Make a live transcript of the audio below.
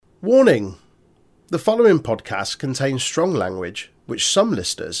Warning! The following podcast contains strong language which some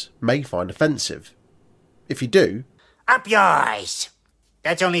listeners may find offensive. If you do, Up yours!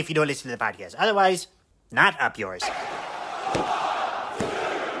 That's only if you don't listen to the podcast. Otherwise, not up yours.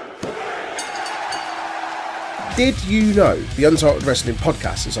 did you know the Untitled Wrestling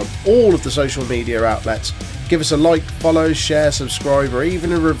Podcast is on all of the social media outlets? Give us a like, follow, share, subscribe, or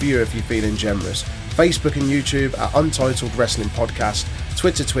even a review if you're feeling generous. Facebook and YouTube at Untitled Wrestling Podcast,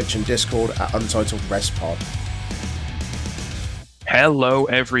 Twitter, Twitch and Discord at Untitled Rest Pod. Hello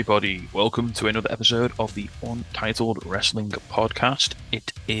everybody, welcome to another episode of the Untitled Wrestling Podcast.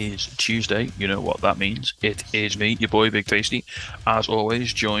 It is Tuesday, you know what that means. It is me, your boy Big Tasty, as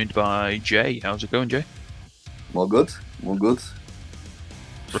always, joined by Jay. How's it going, Jay? All good.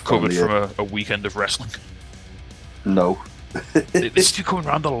 Recovered from a weekend of wrestling? No. They seem to come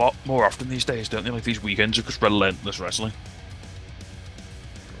around a lot more often these days, don't they? Like these weekends are just relentless wrestling.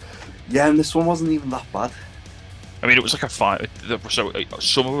 Yeah, and this one wasn't even that bad. I mean, it was like a five. So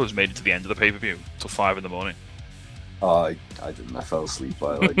some of us made it to the end of the pay-per-view till 5 in the morning. Oh, I didn't. I fell asleep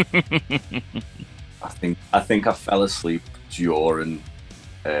by I think I fell asleep during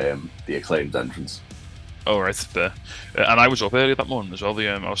the Acclaimed entrance. Oh, right, fair. And I was up early that morning as well.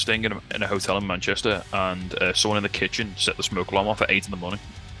 I was staying in a hotel in Manchester, and someone in the kitchen set the smoke alarm off at 8 in the morning.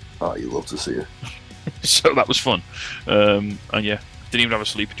 Oh, you love to see it. So that was fun. And yeah, didn't even have a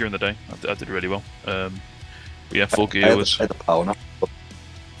sleep during the day. I did really well. But yeah, Full Gear was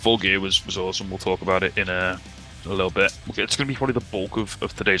awesome. We'll talk about it in a little bit. It's going to be probably the bulk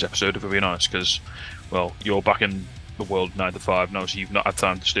of today's episode, if we're being honest, because, well, you're back in the world 9 to 5 now, so you've not had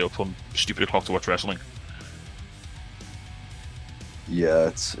time to stay up on stupid o'clock to watch wrestling. Yeah,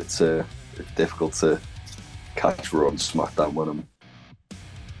 it's difficult to catch Raw and SmackDown when I'm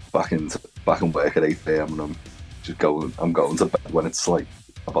back in work at 8 AM and I'm going to bed when it's like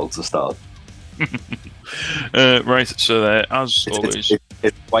about to start. Right, so as always,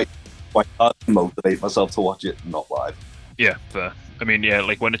 it's quite hard to motivate myself to watch it not live. Yeah, fair. I mean, yeah,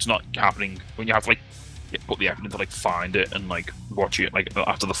 like when it's not happening, when you have to like put the effort into like find it and like watch it like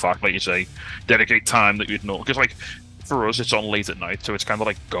after the fact, like you say, dedicate time that you'd know, because like for us it's on late at night, so it's kind of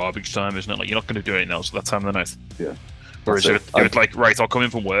like garbage time, isn't it? Like you're not going to do anything else at that time of the night. Yeah. Whereas if it's like, right, I'll come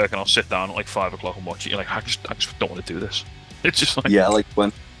in from work and I'll sit down at like 5 o'clock and watch it. You're like, I just don't want to do this. It's just like, yeah, like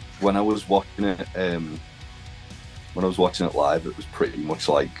when I was watching it, live, it was pretty much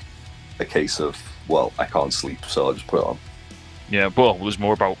like a case of, well, I can't sleep, so I'll just put it on. Yeah, well, there's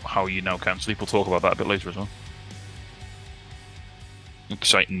more about how you now can sleep. We'll talk about that a bit later as well.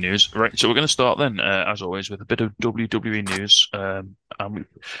 Exciting news. Right, so we're going to start then, as always, with a bit of WWE news.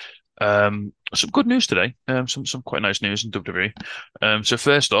 Some good news today. Some quite nice news in WWE. So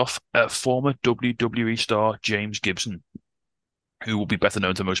first off, former WWE star James Gibson, who will be better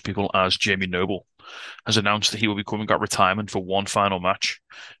known to most people as Jamie Noble, has announced that he will be coming out of retirement for one final match.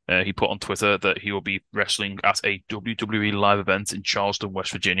 He put on Twitter that he will be wrestling at a WWE live event in Charleston,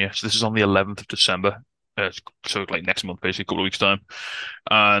 West Virginia. So this is on the 11th of December. So like next month, basically, a couple of weeks' time.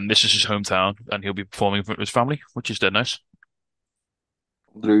 And this is his hometown, and he'll be performing in front of his family, which is dead nice.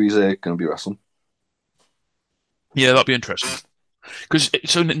 Drew's going to be wrestling. Yeah, that'll be interesting. Because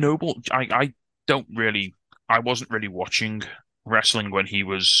so Noble, I wasn't really watching wrestling when he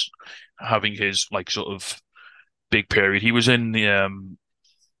was having his like sort of big period. He was in the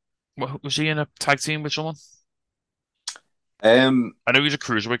was he in a tag team with someone? I know he was a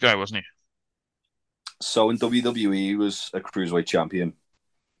cruiserweight guy, wasn't he? So in WWE, he was a cruiserweight champion,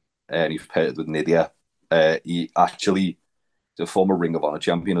 and he paired with Nidia. He actually is a former Ring of Honor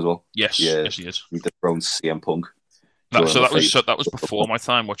champion as well. Yes, yes, he is. He dethroned CM Punk. That was before my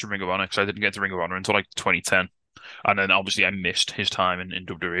time watching Ring of Honor, because I didn't get to Ring of Honor until like 2010. And then obviously I missed his time in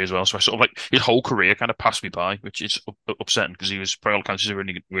WWE as well. So I sort of like his whole career kind of passed me by, which is upsetting because he was, by all accounts, he's a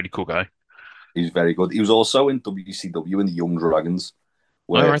really, really cool guy. He's very good. He was also in WCW in the Young Dragons,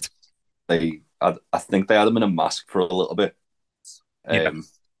 where right. I think they had him in a mask for a little bit. Yeah.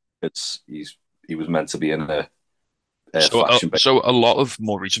 He was meant to be in a fashion. So a lot of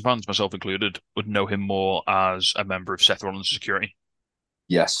more recent fans, myself included, would know him more as a member of Seth Rollins' security.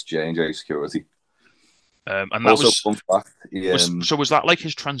 Yes, J&J Security. And that also, was fun fact. So was that like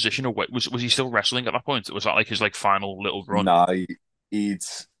his transition away? Was he still wrestling at that point? Was that like his like final little run? No,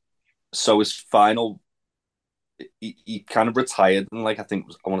 so his final. He kind of retired in like I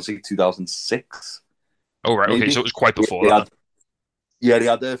want to say 2006. Oh right, maybe. Okay, so it was quite before that. He had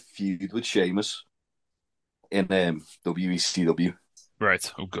a feud with Sheamus in WCW.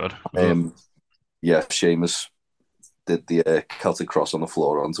 Right. Oh god. Yeah, Sheamus did the Celtic Cross on the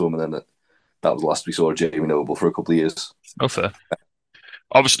floor onto him, and then that was the last we saw of Jamie Noble for a couple of years. Oh fair.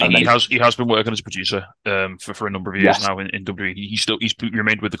 Obviously, And then he has been working as a producer for a number of years yes, now in WWE. He's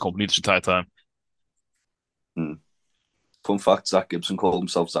remained with the company this entire time. mm. Fun fact: Zach Gibson called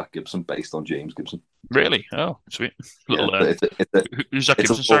himself Zach Gibson based on James Gibson. Really? Oh, sweet. Yeah, Little who's Zach it's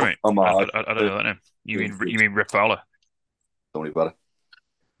a Gibson? Sorry, mate. homage I don't to know that name. James You Gibson. mean Rick Fowler, Don't worry about it.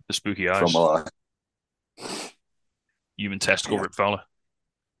 the spooky From eyes, a human testicle yeah, Rick Fowler.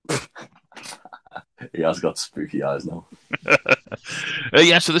 he has got spooky eyes now.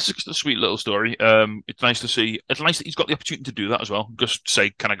 Yeah, so this is a sweet little story. It's nice to see. It's nice that he's got the opportunity to do that as well. Just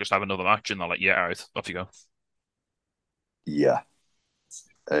say, can I just have another match? And they're like, yeah, all right, off you go. Yeah,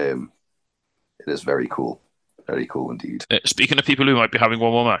 it is very cool indeed. Speaking of people who might be having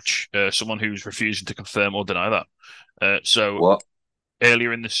one more match, someone who's refusing to confirm or deny that. So What?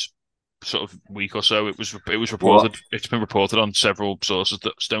 earlier in this sort of week or so, it was What? reported. It's been reported on several sources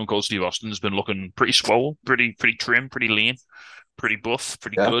that Stone Cold Steve Austin has been looking pretty swole, pretty trim, pretty lean, pretty buff,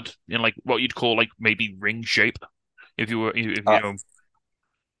 pretty Yeah, good in like what you'd call like maybe ring shape. If you were, if you I, know,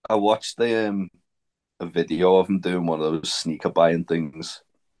 I watched a video of him doing one of those sneaker buying things,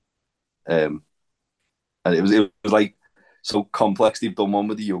 um, and it was like so complex. They've done one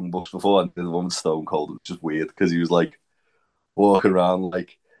with the Young Bucks before, and did the one with Stone Cold, which is weird because he was like walking around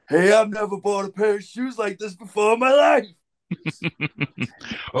like, "Hey, I've never bought a pair of shoes like this before in my life."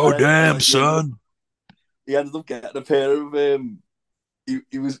 oh And damn, like son. he ended up getting a pair of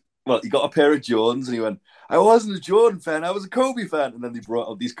he was well, he got a pair of Jordans and he went, I wasn't a Jordan fan, I was a Kobe fan. And then they brought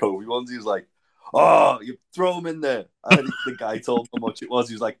out these Kobe ones. He was like, oh, you throw them in there. And then the guy told him how much it was.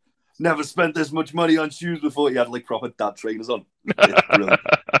 He was like, never spent this much money on shoes before. He had like proper dad trainers on. It's brilliant.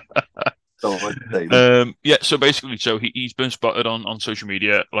 Don't like to say them. Yeah, so basically, he's been spotted on social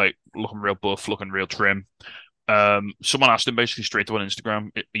media, like looking real buff, looking real trim. Someone asked him basically straight to on Instagram,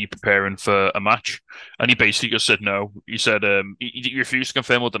 "Are you preparing for a match?" And he basically just said no. He said he refused to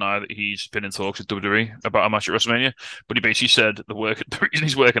confirm or deny that he's been in talks with WWE about a match at WrestleMania. But he basically said the reason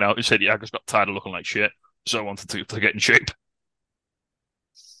he's working out, he said, "Yeah, I just got tired of looking like shit, so I wanted to get in shape."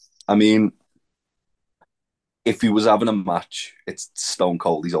 I mean, if he was having a match, it's Stone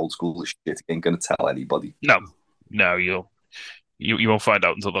Cold. He's old school as shit. He ain't going to tell anybody. No, no, you won't find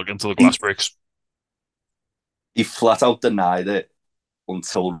out until the He, glass breaks. he flat out denied it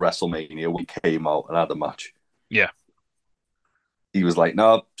until WrestleMania when he came out and had a match. Yeah. He was like,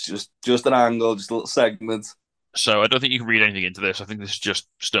 no, just an angle, just a little segment. So I don't think you can read anything into this. I think this is just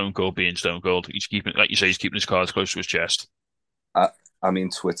Stone Cold being Stone Cold. He's keeping, like you say, he's keeping his cards close to his chest. I mean,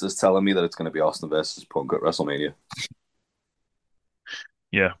 Twitter's telling me that it's going to be Austin versus Punk at WrestleMania.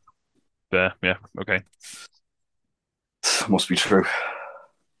 Yeah, fair. Yeah, okay. Must be true.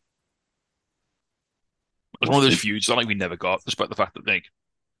 It's one of those feuds that like we never got, despite the fact that they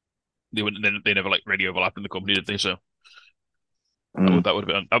never like really overlapped in the company, did they? So that would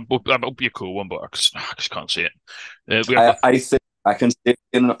have been that would be a cool one, but I just can't see it. I think I can see it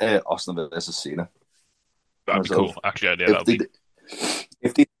in Austin versus Cena. That'd be cool. Actually, yeah,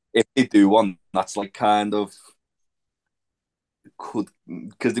 if they do one, that's like kind of could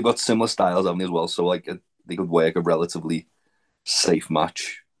because they've got similar styles, haven't they, as well? So like they could work a relatively safe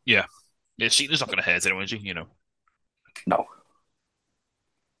match. Yeah. Cena's not going to hurt anyone, is he? You know.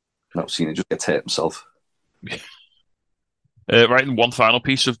 No, Cena just gets hurt himself. Right, and one final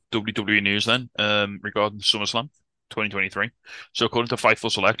piece of WWE news then, regarding SummerSlam 2023. So according to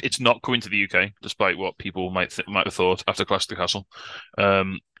Fightful Select, it's not coming to the UK, despite what people might have thought after Clash of the Castle.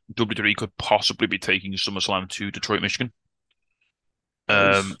 WWE could possibly be taking SummerSlam to Detroit, Michigan.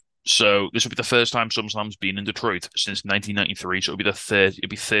 Nice. So this will be the first time SummerSlam's been in Detroit since 1993. So it'll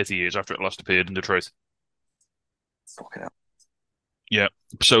be 30 years after it last appeared in Detroit. Fucking hell. Yeah.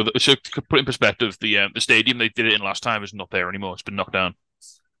 So to put in perspective, the stadium they did it in last time is not there anymore. It's been knocked down.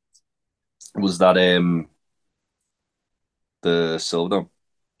 Was that the Silverdome?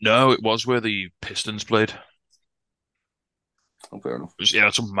 No, it was where the Pistons played. Oh, fair enough. Yeah,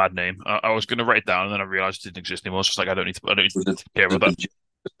 that's a mad name. I was going to write it down, and then I realized it didn't exist anymore. So it's like I don't need to care about that.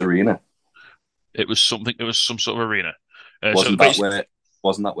 Arena. It was something. It was some sort of arena. Wasn't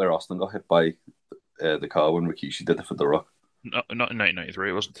that where Austin got hit by the car when Rikishi did it for The Rock? Not in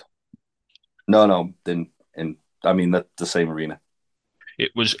 1993. It wasn't. No. I mean the same arena. It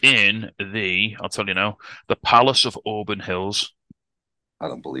was in I'll tell you now, the Palace of Auburn Hills. I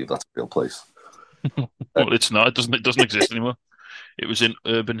don't believe that's a real place. Well, it's not. It doesn't exist anymore. It was in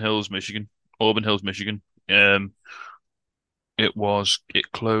Auburn Hills, Michigan.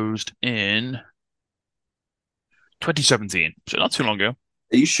 It closed in 2017, so not too long ago.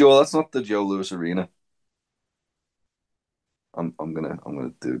 Are you sure that's not the Joe Louis Arena? I'm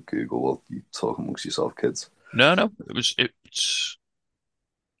gonna do Google while you talk amongst yourself, kids. No, it's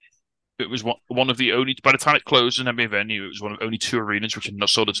It was one of the only. By the time it closed as an NBA venue, it was one of only 2 arenas which had not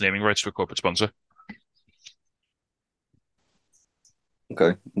sold its naming rights to a corporate sponsor.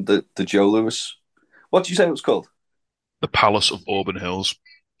 Okay. The Joe Louis. What did you say it was called? The Palace of Auburn Hills.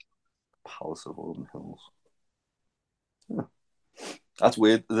 Palace of Auburn Hills. Yeah. That's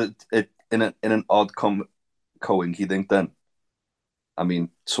weird. That it in an odd coinky then. I mean,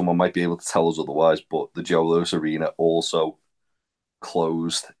 someone might be able to tell us otherwise, but the Joe Louis Arena also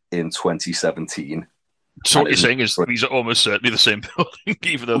closed in 2017. So what you're saying is these are almost certainly the same building,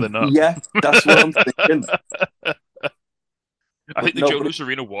 even though they're not. Yeah, that's what I'm thinking. I think the Joe Louis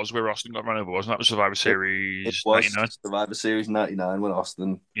Arena was where Austin got run over, wasn't that? Was Survivor Series it was 99? Survivor Series 99 when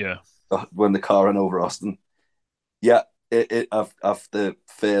Austin, Yeah, when the car ran over Austin. Yeah, after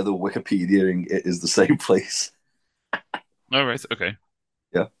further Wikipediaing, it is the same place. oh, right, okay.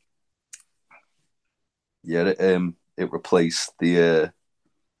 Yeah, yeah. It replaced the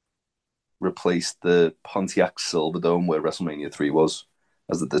Pontiac Silverdome where WrestleMania 3 was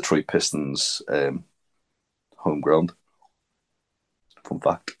as the Detroit Pistons home ground. Fun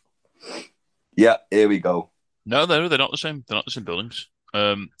fact. Yeah, here we go. No, they're not the same. They're not the same buildings.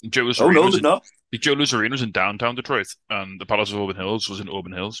 Joe Louis Oh Arena no, was they're not. the Joe Louis Arena was in downtown Detroit, and the Palace of Auburn Hills was in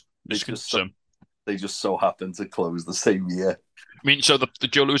Auburn Hills, Michigan. They just so happened to close the same year. I mean, so the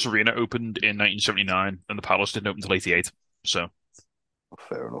Joe Louis Arena opened in 1979, and the Palace didn't open until '88. So,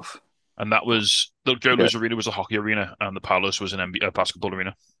 fair enough. And that was the Joe Louis Arena was a hockey arena, and the Palace was an NBA basketball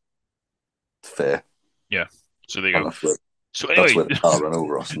arena. Fair. Yeah. So there you go. So anyway, that's where the car ran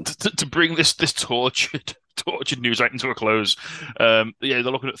over Austin. to bring this tortured news item to a close, yeah, they're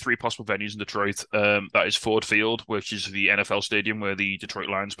looking at 3 possible venues in Detroit. That is Ford Field, which is the NFL stadium where the Detroit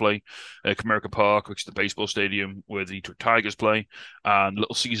Lions play, Comerica Park, which is the baseball stadium where the Detroit Tigers play, and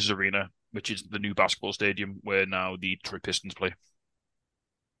Little Caesars Arena, which is the new basketball stadium where now the Detroit Pistons play.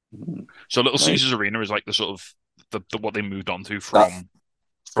 So Little Caesars Arena is like the sort of the what they moved on to from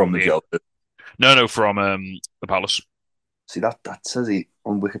the Joe. No, from the Palace. See that says it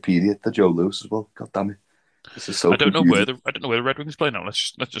on Wikipedia, the Joe Louis as well. God damn it! This is so. I don't know where the Red Wings play now.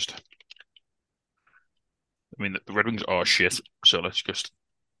 Let's just. I mean, the Red Wings are shit, so let's just.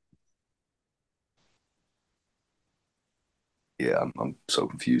 Yeah, I'm so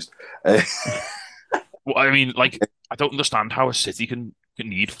confused. Well, I mean, like, I don't understand how a city can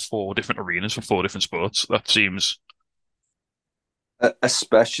need 4 different arenas for 4 different sports. That seems.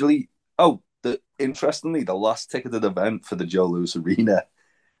 Especially, interestingly, the last ticketed event for the Joe Louis Arena,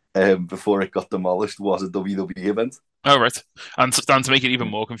 before it got demolished, was a WWE event. Oh, right. And to make it even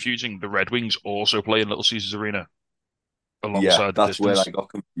more confusing, the Red Wings also play in Little Caesars Arena. Alongside that's where I got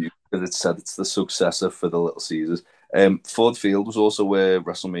confused because it said it's the successor for the Little Caesars. Ford Field was also where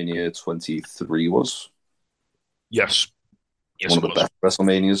WrestleMania 23 was. Yes. One of the best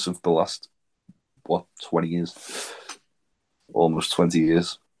WrestleManias of the last, 20 years? Almost 20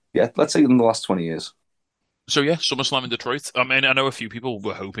 years. Yeah, let's say in the last 20 years. So yeah, SummerSlam in Detroit. I mean, I know a few people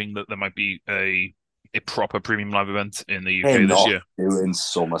were hoping that there might be a proper premium live event in the UK this year. Doing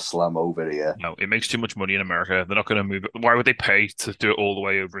SummerSlam over here. No, it makes too much money in America. They're not going to move it. Why would they pay to do it all the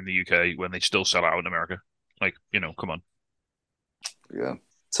way over in the UK when they still sell out in America? Like, come on. Yeah.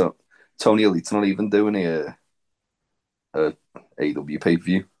 So Tony Elite's not even doing a AW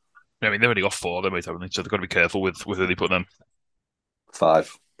pay-per-view. I mean, they've only got 4 of them, haven't they? So they've got to be careful with where they put them.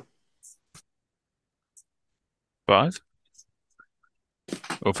 5. 5?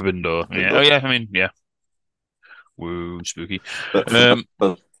 Oh, Forbidden Door. Yeah. Oh, yeah. I mean, yeah. Woo, spooky. But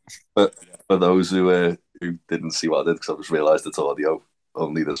for those who didn't see what I did, because I just realised it's audio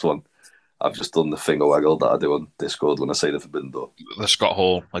only, this one, I've just done the finger waggle that I do on Discord when I say the Forbidden Door. The Scott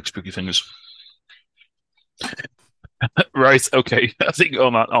Hall, like spooky fingers. Right, okay. I think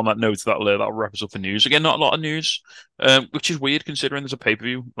on that note, that'll wrap us up for news. Again, not a lot of news, which is weird considering there's a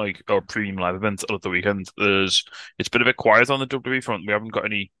pay-per-view, like, or premium live event at the weekend. It's been a bit quiet on the WWE front. We haven't got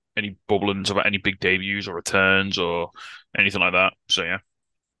any bubblings about any big debuts or returns or anything like that. So yeah.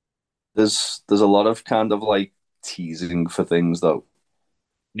 There's a lot of kind of like teasing for things though.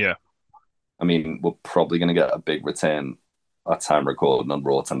 Yeah. I mean, we're probably gonna get a big return at time recording on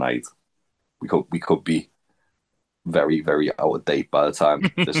Raw tonight. We could be very, very out of date by the time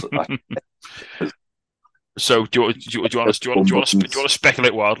this. So do you want to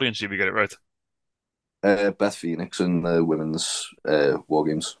speculate wildly and see if we get it right? Beth Phoenix in the women's War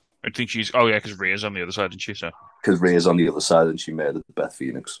Games. I think she's. Oh yeah, because Rhea's on the other side, isn't she? So because Rhea's on the other side and she murdered Beth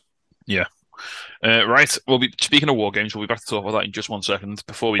Phoenix. Yeah. Right. Speaking of War Games, we'll be back to talk about that in just 1 second.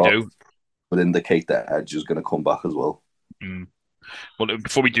 Before we do, would indicate that Edge is going to come back as well. Well,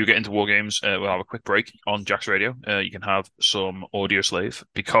 before we do get into War Games, we'll have a quick break on Jack's Radio. You can have some Audio Slave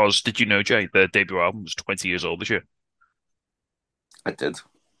because did you know, Jay, their debut album was 20 years old this year, I did,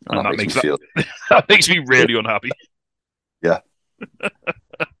 and and that makes me feel that makes me really unhappy. yeah.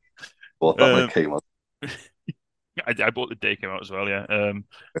 But that Um, might came on. I bought the day came out as well, yeah.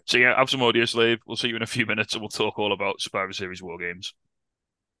 So yeah, have some Audio Slave. We'll see you in a few minutes, and we'll talk all about Survivor Series War Games.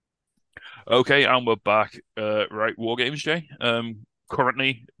 Okay, and we're back. Right, War Games, Jay.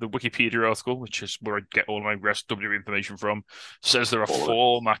 Currently, the Wikipedia article, which is where I get all my rest WWE information from, says there are All of it.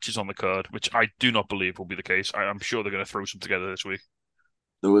 4 matches on the card, which I do not believe will be the case. I'm sure they're going to throw some together this week.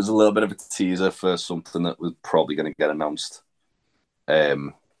 There was a little bit of a teaser for something that was probably going to get announced. I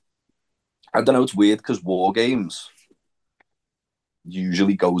don't know. It's weird because War Games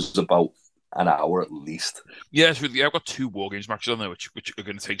usually goes about an hour at least. Yeah, it's really, I've got 2 War Games matches on there, which are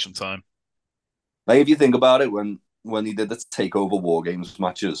going to take some time. Like, if you think about it, when they did the Takeover War Games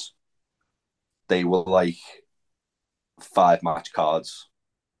matches, they were like 5-match cards.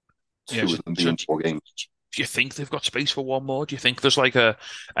 Yeah, Two of them being War Games. do you think they've got space for one more? Do you think there's like an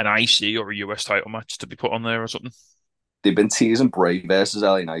IC or a US title match to be put on there or something? They've been teasing Bray versus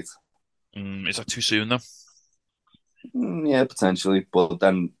LA Knight. Is that too soon though? Yeah, potentially. But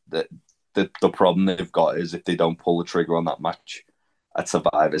then the problem they've got is if they don't pull the trigger on that match at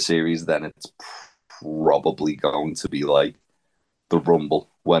Survivor Series, then it's probably going to be like the Rumble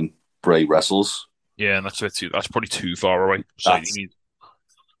when Bray wrestles. Yeah, and that's probably too far away. So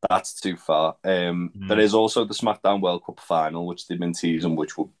That's too far. There is also the SmackDown World Cup final, which they've been teasing,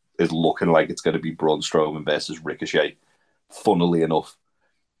 which is looking like it's going to be Braun Strowman versus Ricochet, funnily enough.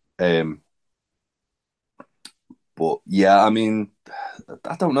 But yeah, I mean,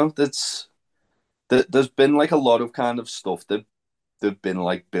 I don't know. There's been like a lot of kind of stuff that they've been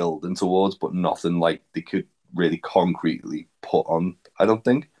like building towards, but nothing like they could really concretely put on, I don't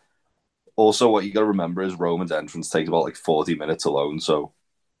think. Also, what you got to remember is Roman's entrance takes about like 40 minutes alone, so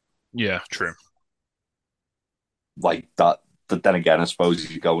yeah, true. like that. But then again, I suppose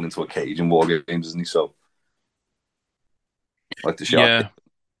he's going into a cage in War Games, isn't he? So, like the shark.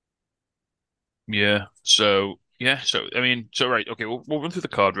 Yeah. So I mean, so right, okay, we'll run through the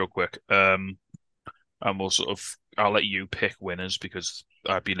card real quick. And we'll I'll let you pick winners because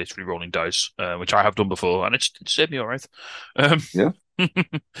I'd be literally rolling dice, which I have done before, and it's saved me all right. Yeah.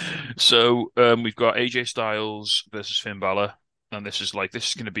 So we've got AJ Styles versus Finn Balor, and this is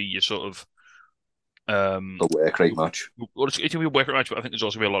going to be your sort of The work rate match. well, it's going to be a work rate match, but I think there's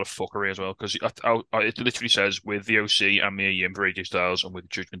also going to be a lot of fuckery as well because it literally says with the OC and Mia Yim for AJ Styles and with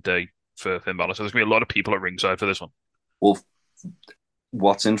Judgment Day for Finn Balor. So there's going to be a lot of people at ringside for this one. Well,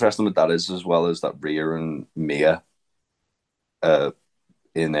 what's interesting with that is as well as that Rhea and Mia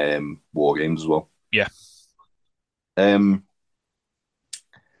in War Games as well. Yeah. I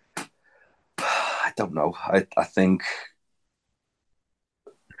don't know. I think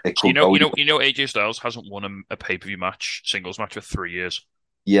it could you know AJ Styles hasn't won a pay-per-view singles match for 3 years.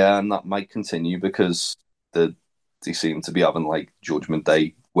 Yeah, and that might continue because they seem to be having like Judgment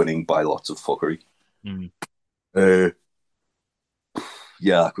Day winning by lots of fuckery. Yeah,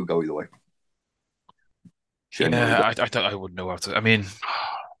 that could go either way. Yeah, I wouldn't know how to. I mean,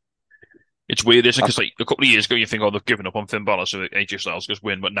 it's weird, isn't it? Because like a couple of years ago, you think, oh, they've given up on Finn Balor, so AJ Styles goes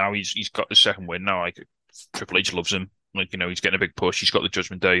win, but now he's got the second win. Now, like Triple H loves him. Like he's getting a big push. He's got the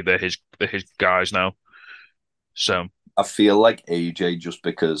Judgment Day. They're his guys now. So I feel like AJ just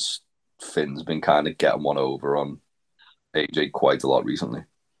because Finn's been kind of getting one over on AJ quite a lot recently.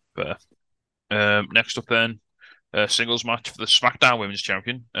 Fair. Next up then, singles match for the SmackDown Women's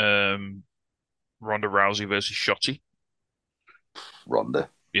Champion, Ronda Rousey versus Shotzi. Ronda.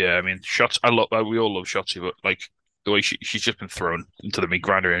 Yeah, I mean, we all love Shotzi, but like the way she's just been thrown into the meat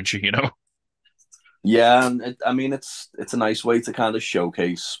grinder, isn't she? Yeah, and I mean, it's a nice way to kind of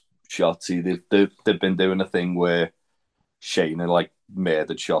showcase Shotzi. They've been doing a thing where Shayna like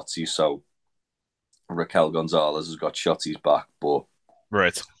murdered Shotzi, so Raquel Gonzalez has got Shotzi's back, but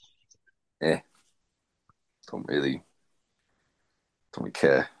right, don't really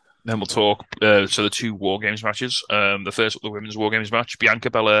care. Then we'll talk. So the 2 War Games matches. The first, the women's War Games match: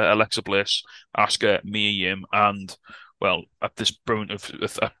 Bianca Belair, Alexa Bliss, Asuka, Mia Yim, and well, at this point at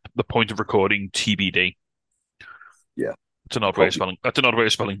the point of recording, TBD. Yeah, that's an odd way of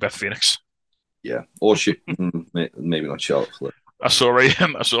spelling Beth Phoenix. Yeah, or maybe not Charlotte Flair. I saw like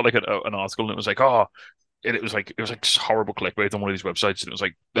an article and it was like, it was like horrible clickbait on one of these websites, and it was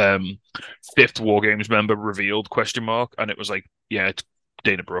like 5th War Games member revealed ? And it was like, yeah, it's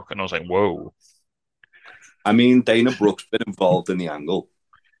Dana Brooke, and I was like, whoa. I mean, Dana Brooke's been involved in the angle.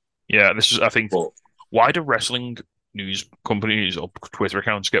 Yeah, this is, I think, why do wrestling news companies or Twitter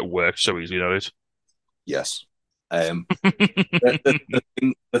accounts get worked so easily nowadays. Yes. The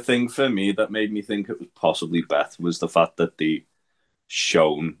thing for me that made me think it was possibly Beth was the fact that they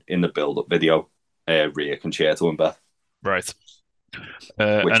shown in the build-up video Rhea Concerto and Beth. Right.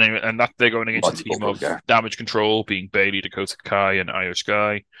 Which and that they're going against a team of Damage Control, being Bayley, Dakota Kai, and Io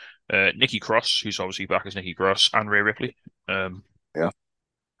Sky. Nikki Cross, who's obviously back as Nikki Cross, and Rhea Ripley. Yeah.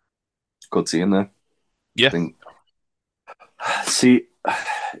 Good seeing there. Yeah. See,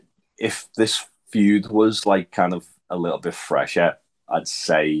 if this feud was like kind of a little bit fresher, I'd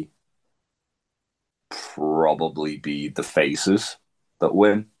say probably be the faces that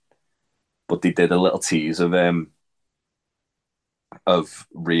win. But they did a little tease of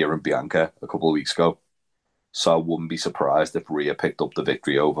Rhea and Bianca a couple of weeks ago. So I wouldn't be surprised if Rhea picked up the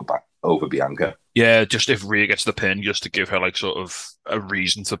victory over Bianca. Yeah, just if Rhea gets the pin, just to give her like sort of a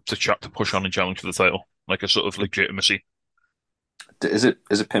reason to push on and challenge for the title, like a sort of legitimacy. Is it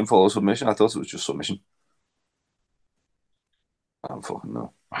pinfall or submission? I thought it was just submission. I don't fucking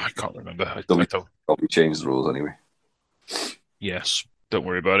know. I can't remember. I Probably don't. changed the rules anyway. Yes, don't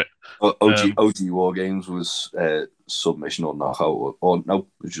worry about it. OG War Games was submission or knockout, or no, it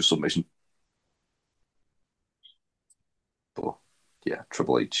was just submission. But yeah,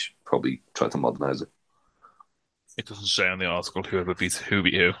 Triple H probably tried to modernize it. It doesn't say on the article who beat who.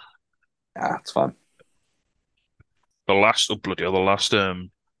 Yeah, it's fine. The last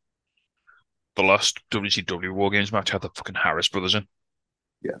WCW War Games match had the fucking Harris brothers in.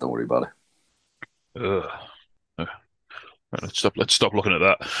 Yeah, don't worry about it. Ugh. Let's stop looking at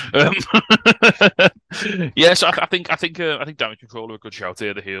that. Yes, I think Damage Control are a good shout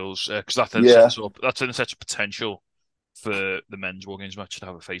here, the heels, because that then sets up potential for the men's War Games match to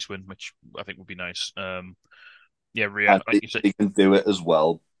have a face win, which I think would be nice. Yeah, Rhea, like you said, they can do it as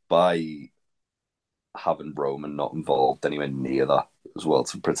well by having Roman not involved anywhere near that as well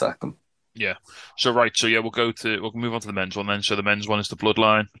to protect them. Yeah. So yeah, we'll move on to the men's one then. So the men's one is the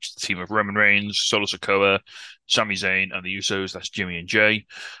Bloodline, which is the team of Roman Reigns, Solo Sikoa, Sami Zayn, and the Usos. That's Jimmy and Jay.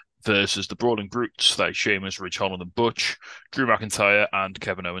 Versus the Brawling Brutes, that is Sheamus, Ridge Holland, and Butch, Drew McIntyre, and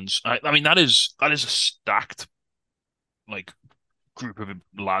Kevin Owens. I mean, that is a stacked like group of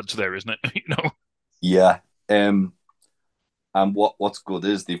lads there, isn't it? You know. Yeah. And what's good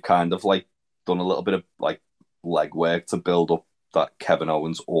is they've kind of like done a little bit of like legwork to build up that Kevin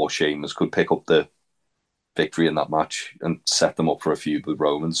Owens or Sheamus could pick up the victory in that match and set them up for a feud with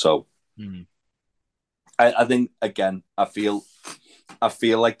Roman. So I think again, I feel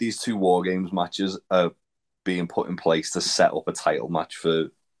like these two War Games matches are being put in place to set up a title match for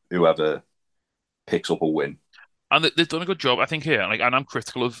whoever picks up a win. And they've done a good job, I think, here. Like, and I'm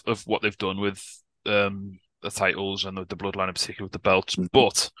critical of what they've done with the titles and the Bloodline in particular with the belts,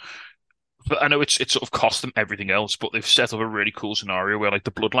 but I know it's sort of cost them everything else, but they've set up a really cool scenario where like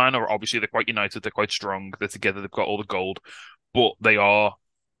the Bloodline are obviously they're quite united, they're quite strong, they're together, they've got all the gold, but they are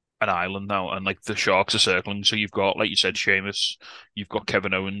an island now, and like the Sharks are circling. So you've got, like you said, Sheamus, you've got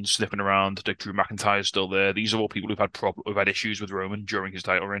Kevin Owens sniffing around, like Drew McIntyre's still there. These are all people who've had issues with Roman during his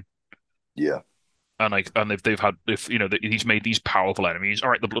title reign. Yeah. And he's made these powerful enemies. All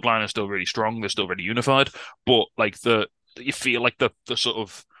right, the Bloodline are still really strong, they're still really unified, but like you feel like the sort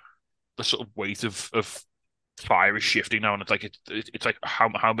of weight of fire is shifting now, and it's like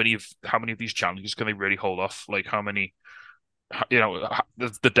how many of these challenges can they really hold off? Like how many,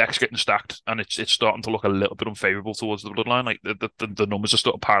 the deck's getting stacked, and it's starting to look a little bit unfavorable towards the Bloodline. Like the numbers are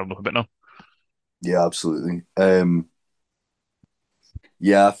starting piling up a bit now. Yeah, absolutely.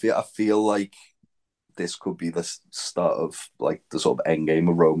 Yeah, I feel like this could be the start of like the sort of end game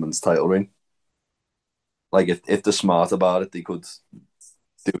of Roman's title reign. Like if they're smart about it, they could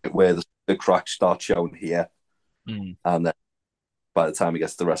do it where the cracks start showing here, and then by the time he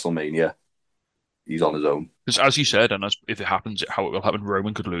gets to WrestleMania, he's on his own. Because as you said, and if it happens, how it will happen,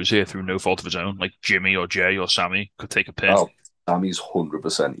 Roman could lose here through no fault of his own. Like Jimmy or Jay or Sammy could take a pin. Oh, Sammy's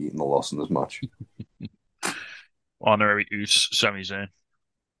 100% eating the loss in this match. Honorary Uce, Sami Zayn.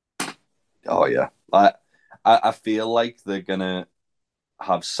 Oh yeah, I feel like they're gonna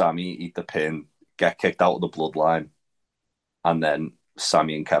have Sammy eat the pin, get kicked out of the Bloodline, and then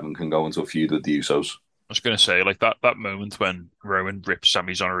Sammy and Kevin can go into a feud with the Usos. I was going to say, like that moment when Roman rips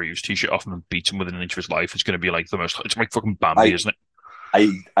Sammy's Honorary Uce t-shirt off him and beats him within an inch of his life is going to be like it's like fucking Bambi, isn't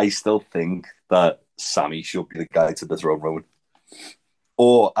it? I still think that Sammy should be the guy to dethrone Roman,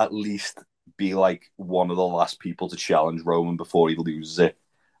 or at least be like one of the last people to challenge Roman before he loses it,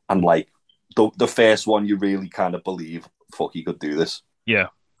 and like the first one you really kind of believe, fuck, he could do this. Yeah,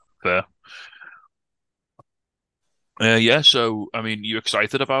 fair. Yeah, so I mean, you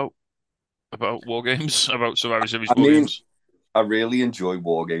excited about about War Games, about Survivor Series I War mean, Games. I really enjoy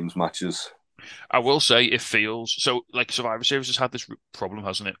War Games matches. I will say it feels so like Survivor Series has had this problem,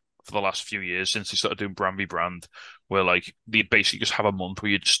 hasn't it, for the last few years since they started doing brand v brand, where like they basically just have a month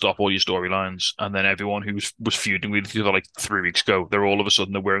where you stop all your storylines, and then everyone who was feuding with each other like 3 weeks ago, they're all of a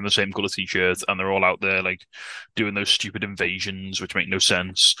sudden they're wearing the same color t-shirt and they're all out there like doing those stupid invasions which make no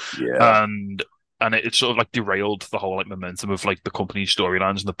sense, Yeah, and. And it sort of like derailed the whole like momentum of like the company's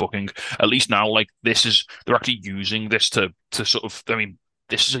storylines and the booking. At least now, like this is they're actually using this to sort of. I mean,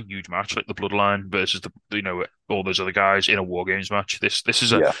 this is a huge match, like the Bloodline versus the all those other guys in a War Games match.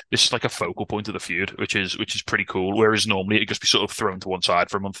 yeah, This is like a focal point of the feud, which is pretty cool. Whereas normally it'd just be sort of thrown to one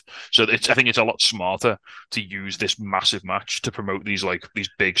side for a month. So I think it's a lot smarter to use this massive match to promote these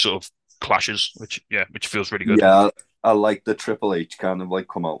big sort of clashes, which feels really good. yeah. I like the Triple H kind of like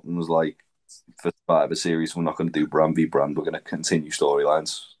come out and was like, for Survivor Series, we're not going to do brand v brand. We're going to continue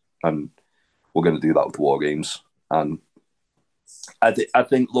storylines, and we're going to do that with War Games. And I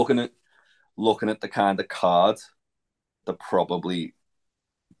think looking at the kind of card, they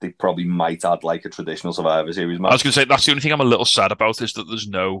probably might add like a traditional Survivor Series I was match. going to say that's the only thing I'm a little sad about is that there's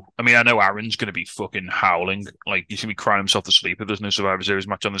no. I mean, I know Aaron's going to be fucking howling, like he's going to be crying himself to sleep if there's no Survivor Series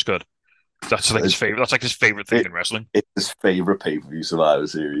match on this card. That's like his favorite. That's like his favorite thing It, in wrestling. it's his favorite pay per view Survivor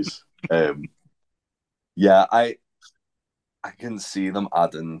Series. Yeah, I can see them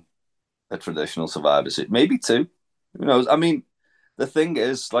adding a traditional Survivor Series, maybe two. Who knows? I mean, the thing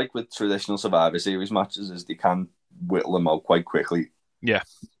is, like with traditional Survivor Series matches, is they can whittle them out quite quickly. Yeah,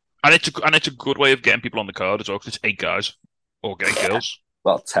 and it's a good way of getting people on the card as well because it's 8 guys or 8 girls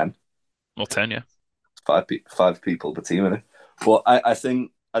Well, 10, or 10. Yeah, five people per team in it. But I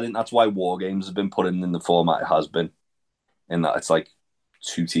think that's why War Games have been put in the format it has been, in that it's like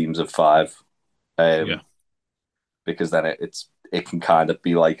 2 teams of 5. yeah. Um, because then it can kind of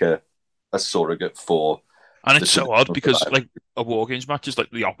be like a surrogate for And the it's so odd traditional because Survivor. like a War Games match is like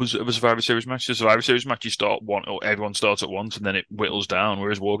the opposite of a Survivor Series match. The Survivor Series match you start one or everyone starts at once and then it whittles down,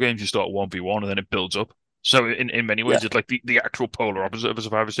 whereas War Games you start 1v1 and then it builds up. So in many Yeah, ways it's like the actual polar opposite of a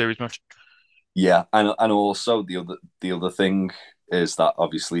Survivor Series match. yeah, and also the other thing is that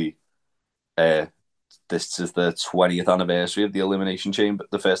obviously uh, this is the 20th anniversary of the Elimination Chamber,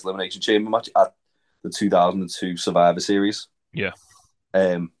 the first Elimination Chamber match at the 2002 Survivor Series. Yeah.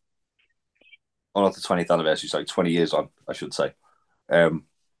 Um, or not the 20th anniversary, sorry, 20 years on, I should say. Um,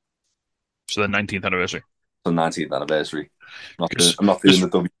 So the 19th anniversary. the 19th anniversary. Because I'm not doing the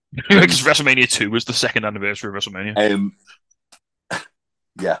W thing. because WrestleMania 2 was the second anniversary of WrestleMania. Um,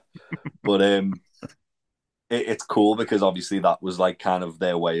 yeah, but it's cool because obviously that was like kind of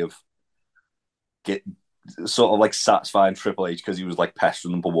their way of get sort of like satisfying Triple H because he was like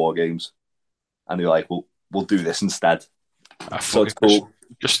pestering them for War Games, and they're like, we'll do this instead. I So fucking it's cool.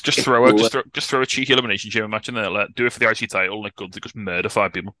 just It's throw a cool. just throw a cheeky elimination chamber match in there. Do it for the IC title, like good to just murder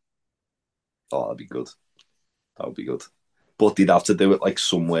 5 people. Oh, that'd be good. That would be good. But they'd have to do it like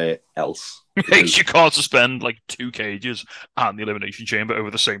somewhere else because You can't suspend like 2 cages and the elimination chamber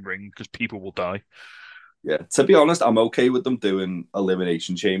over the same ring because people will die. yeah. To be honest, I'm okay with them doing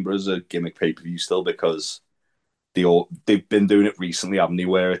Elimination Chamber as a gimmick pay per view still because they've been doing it recently, haven't they?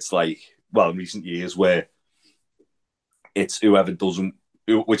 Where it's like, well, in recent years, where it's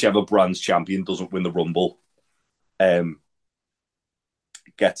whichever brand's champion doesn't win the Rumble, um,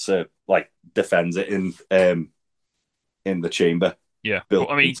 gets like defends it in the chamber. Yeah, Built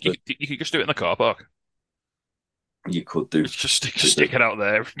but I mean, into you could just do it in the car park. you could do. Just stick it out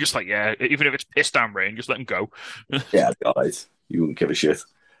there. Just like yeah, even if it's piss down rain, just let them go. Yeah, guys, you wouldn't give a shit.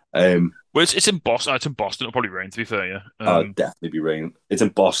 Well, it's in Boston. It's in Boston. It'll probably rain. To be fair, yeah. I'd definitely be raining. It's in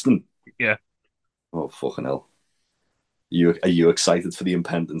Boston. Yeah. Oh fucking hell! Are you excited for the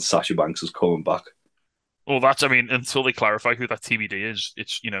impending Sasha Banks is coming back? Well, I mean, until they clarify who that TBD is,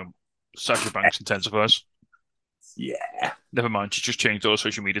 it's Sasha Banks intensifies. Yeah, Never mind, she just changed all her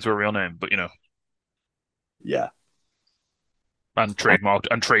social media to her real name, but yeah. and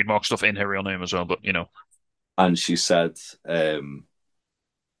trademark stuff in her real name as well. But And she said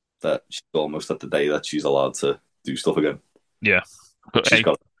that she's almost at the day that she's allowed to do stuff again. yeah. But She's hey,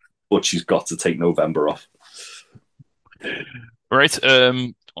 got, but she's got to take November off. right.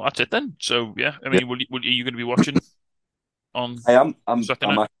 Well, that's it then. So yeah, I mean, are you going to be watching on I am. Saturday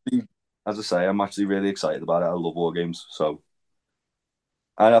I'm night? actually, as I say, I'm actually really excited about it. I love war games, so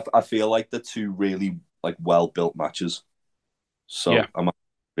and I feel like they're two really like well built matches. Yeah, So I'm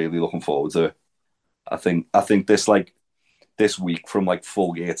really looking forward to it. I think this week from like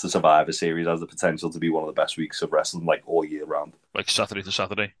Full Gear to Survivor Series has the potential to be one of the best weeks of wrestling like all year round. like Saturday to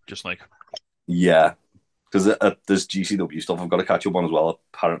Saturday, just like Yeah, because there's GCW stuff I've got to catch up on as well.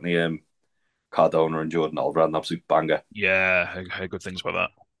 Apparently, Cardona and Jordan Oliver, an absolute banger. Yeah, I heard good things about that.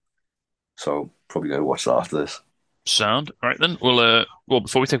 So probably going to watch that after this. Sound. All right then. Well,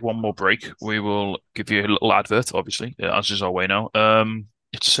 before we take one more break, we will give you a little advert, obviously, as is our way now.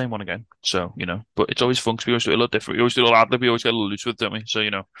 It's the same one again, so but it's always fun because we always do it a little different. We always do a little ad lib, we always get a little loose with it, don't we? So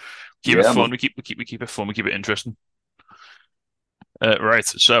keep it Yeah, fun. man. We keep it fun. We keep it interesting. Right.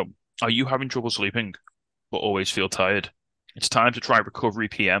 So, are you having trouble sleeping, but always feel tired? It's time to try Recovery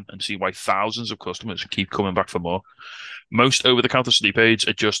PM and see why thousands of customers keep coming back for more. Most over-the-counter sleep aids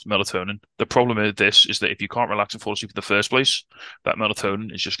are just melatonin. The problem with this is that if you can't relax and fall asleep in the first place, that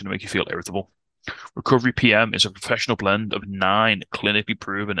melatonin is just going to make you feel irritable. Recovery PM is a professional blend of 9 clinically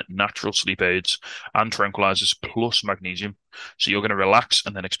proven natural sleep aids and tranquilizers plus magnesium. So you're going to relax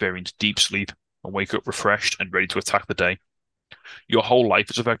and then experience deep sleep and wake up refreshed and ready to attack the day. Your whole life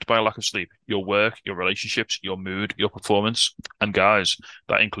is affected by a lack of sleep. Your work, your relationships, your mood, your performance. And guys,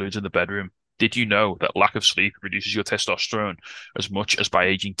 that includes in the bedroom. Did you know that lack of sleep reduces your testosterone as much as by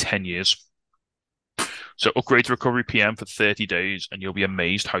aging 10 years? So upgrade to Recovery PM for 30 days and you'll be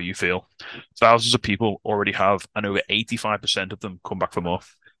amazed how you feel. Thousands of people already have, and over 85% of them come back for more.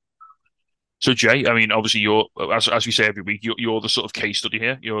 So Jay, I mean, obviously you're, as we say every week, you're the sort of case study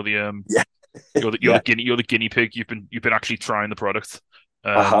here. You're the Yeah. you're the guinea pig. You've been actually trying the product.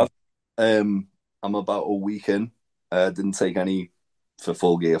 I have. I'm about a week in. Didn't take any for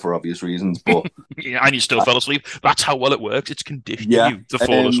Full Gear for obvious reasons, but Yeah, and you still fell asleep. That's how well it works. It's conditioning yeah. you to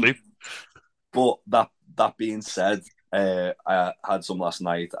fall asleep. But that being said, I had some last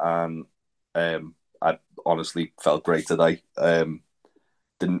night, and I honestly felt great today. I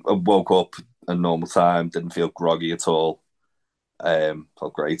woke up at normal time, didn't feel groggy at all.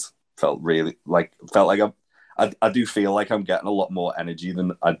 Felt great. Felt like I do feel like I'm getting a lot more energy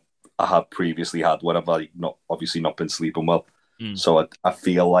than I have previously had when I've not been sleeping well. So I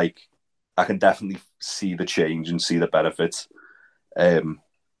feel like I can definitely see the change and see the benefits.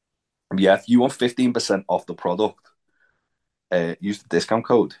 Yeah, if you want 15% off the product, use the discount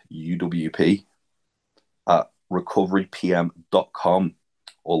code UWP at recoverypm.com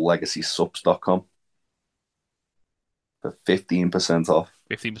or legacysubs.com for 15% off.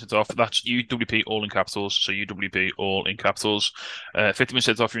 15% off. That's UWP all in capitals. So UWP all in capitals.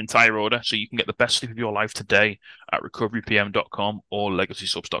 15% off your entire order. So you can get the best sleep of your life today at recoverypm.com or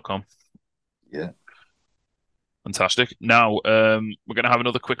legacysubs.com. Yeah. Fantastic. Now, we're going to have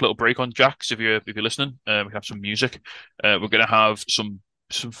another quick little break on Jax. If you're listening, we can have some music. We're going to have some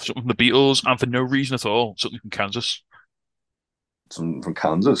from the Beatles, and for no reason at all, something from Kansas. Some from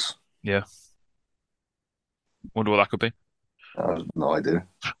Kansas. Yeah. Wonder what that could be. I have no idea.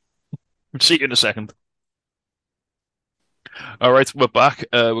 See you in a second. All right, we're back.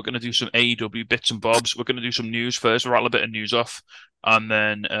 We're going to do some AEW bits and bobs. We're going to do some news first. We'll rattle a bit of news off, and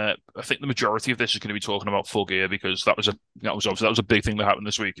then I think the majority of this is going to be talking about Full Gear because that was a big thing that happened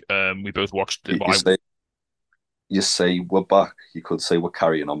this week. We both watched it. You say we're back. You could say we're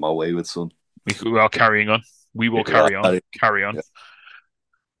carrying on my way with some. We are carrying on. We will carry on. Carry on.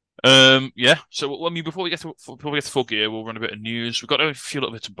 Yeah. So, I mean, before we get to Full Gear, we'll run a bit of news. We've got a few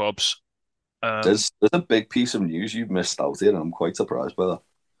little bits of bobs. There's a big piece of news you've missed out here, and I'm quite surprised by that.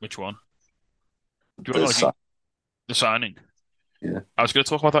 Which one? The signing. Yeah. I was going to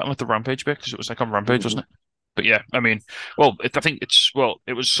talk about that on the Rampage bit because it was like on Rampage, wasn't it? But yeah, I mean,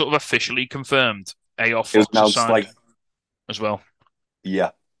 it was sort of officially confirmed. AR Fox has signed as well.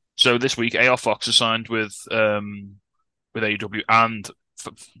 Yeah. So this week, AR Fox has signed with AEW, and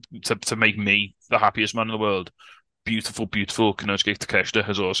to make me the happiest man in the world, beautiful Konosuke Takeshita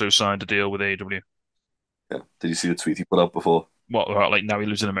has also signed a deal with AEW. Yeah. Did you see the tweet he put out before? What about like now he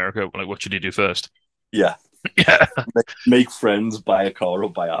lives in America? Like, what should he do first? Yeah. Yeah. Make friends, buy a car, or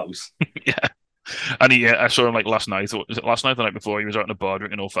buy a house. Yeah. And I saw him like last night. Or was it last night? The night before, he was out in a bar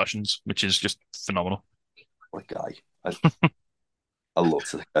drinking old fashions, which is just phenomenal. What a guy! I love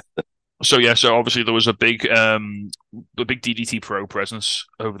it. So yeah, so obviously there was a big DDT Pro presence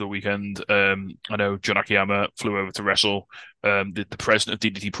over the weekend. I know John Akiyama flew over to wrestle. The president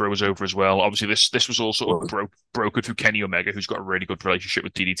of DDT Pro was over as well. Obviously, this was all sort of brokered through Kenny Omega, who's got a really good relationship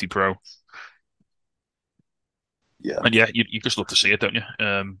with DDT Pro. Yeah, and yeah, you just love to see it, don't you?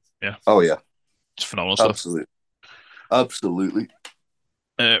 Yeah. Oh yeah. It's phenomenal stuff. Absolutely.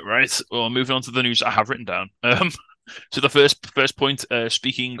 Right. Well, moving on to the news I have written down. So the first point,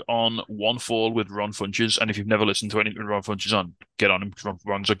 speaking on One Fall with Ron Funches, and if you've never listened to anything Ron Funches on, get on him.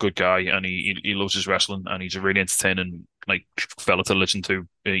 Ron's a good guy, and he loves his wrestling, and he's a really entertaining fella to listen to.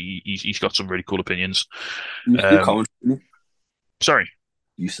 He's got some really cool opinions. He used to do commentary, didn't he? Sorry?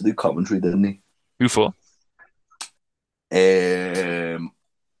 He used to do commentary, didn't he? Who for?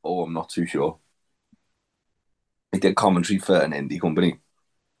 Oh, I'm not too sure. He did commentary for an indie company.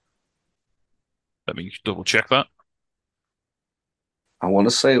 Let me double check that. I want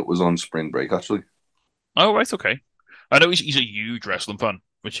to say it was on Spring Break, actually. Oh, right, okay. I know he's a huge wrestling fan,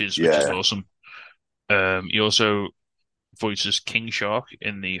 which is Yeah. awesome. He also voices King Shark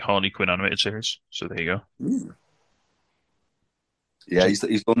in the Harley Quinn animated series. So there you go. Mm. Yeah, he's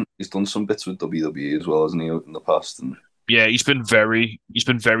done some bits with WWE as well, hasn't he, in the past? And Yeah, he's been very,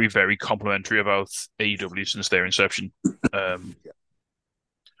 very complimentary about AEW since their inception. Um,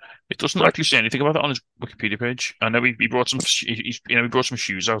 it doesn't right, actually say anything about it on his Wikipedia page. I know he brought he brought some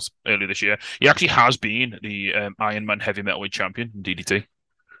shoes out earlier this year. He actually has been the Iron Man Heavy Metalweight champion in DDT.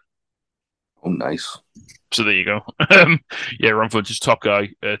 oh, nice. So there you go. Yeah, Ron Funch is top guy,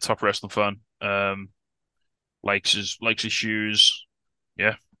 top wrestling fan. Likes his shoes.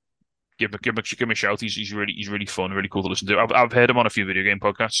 Yeah, give him a shout. He's really fun, really cool to listen to. I've heard him on a few video game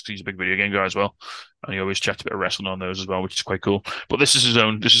podcasts 'cause he's a big video game guy as well, and he always chats a bit of wrestling on those as well, which is quite cool. But this is his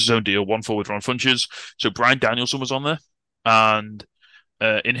own deal. 1-4 with Ron Funches. So Bryan Danielson was on there, and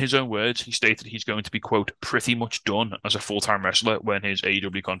in his own words, he stated he's going to be quote pretty much done as a full-time wrestler when his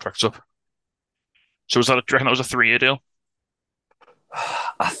AEW contract's up. So do you reckon that was a 3-year deal?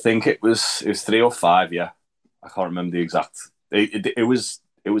 I think it was 3 or 5. Yeah, I can't remember the exact.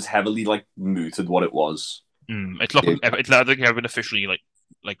 It was heavily like mooted what it was. It's not. Yeah. It's not like haven't officially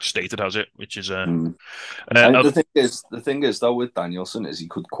like stated, has it? Which is Mm. uh, And uh, the thing is though with Danielson is he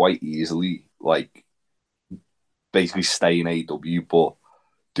could quite easily like basically stay in AEW but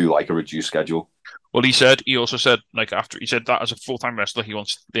do like a reduced schedule. well, he also said like after he said that as a full-time wrestler, he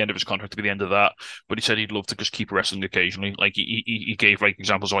wants the end of his contract to be the end of that. But he said he'd love to just keep wrestling occasionally. Like he gave like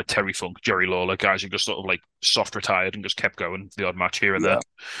examples of like Terry Funk, Jerry Lawler, guys who just sort of like soft retired and just kept going the odd match here and there.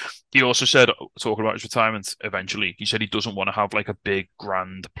 Yeah, He also said, talking about his retirement eventually, he said he doesn't want to have like a big,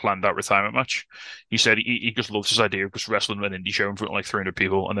 grand, planned out retirement match. He said he just loves this idea of just wrestling an indie show in front of like 300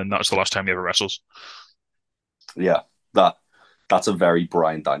 people, and then that's the last time he ever wrestles. yeah. That's a very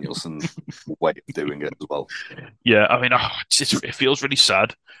Bryan Danielson way of doing it as well. Yeah, I mean, it feels really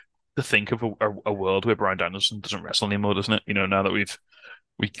sad to think of a world where Bryan Danielson doesn't wrestle anymore, doesn't it? You know, now that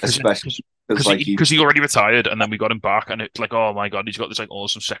Especially because like because he already retired, and then we got him back, and it's like, oh my God, he's got this like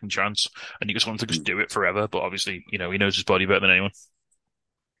awesome second chance, and he just wants to just do it forever. But obviously, you know, he knows his body better than anyone.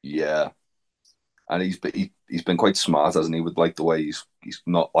 yeah, and he's been quite smart, hasn't he? With like the way he's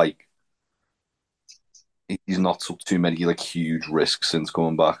not like he's not took too many like huge risks since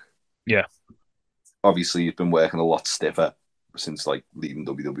coming back. Yeah. Obviously, he's been working a lot stiffer since like leaving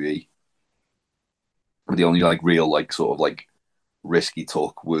WWE. But the only like real like sort of like risk he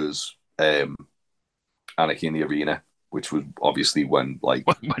took was Anarchy in the Arena, which was obviously when like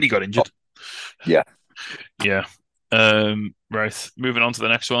When he got injured. yeah. Yeah. Right. Moving on to the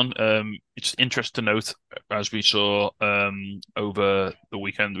next one. It's interesting to note, as we saw over the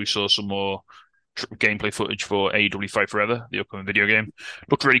weekend, we saw some more gameplay footage for AEW Fight Forever, the upcoming video game.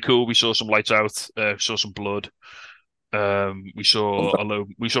 Looked really cool. We saw some lights out, saw some blood. We saw a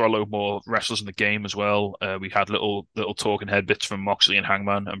load more wrestlers in the game as well. We had little talking head bits from Moxley and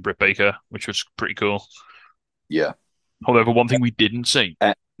Hangman and Britt Baker, which was pretty cool. Yeah. However, one thing we didn't see.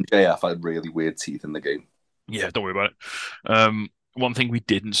 JF had really weird teeth in the game. Yeah, don't worry about it. One thing we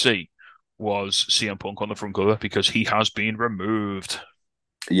didn't see was CM Punk on the front cover because he has been removed.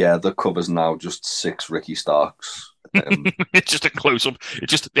 Yeah, the cover's now just 6 Ricky Starks. It's just a close up. It's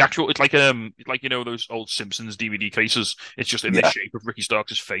just the actual. It's like you know those old Simpsons DVD cases. It's just in the shape of Ricky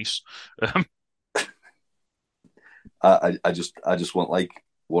Starks' face. I just want like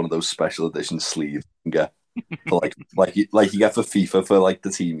one of those special edition sleeves you can get for like you get for FIFA for like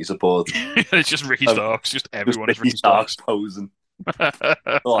the team you support. It's just Ricky Starks. Just everyone is Ricky Starks Starks posing.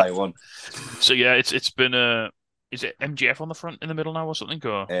 All I want. So yeah, it's been is it MGF on the front in the middle now or something?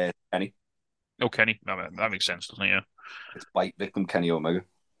 Or Kenny. oh, Kenny. That makes sense, doesn't it? Yeah. It's bite victim Kenny Omega.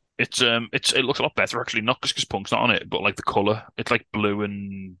 It looks a lot better actually, not just because Punk's not on it, but like the color. It's like blue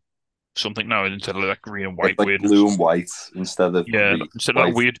and something now instead of like green and white. It's like weird. blue and white instead of instead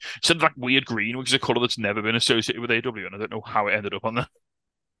of that weird green, which is a color that's never been associated with AW, and I don't know how it ended up on there.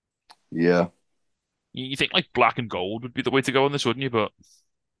 Yeah. You think like black and gold would be the way to go on this, wouldn't you? But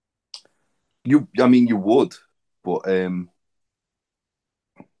I mean, you would, but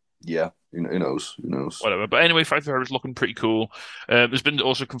yeah, who knows? Who knows? whatever. But anyway, Fight Forever is looking pretty cool. There's been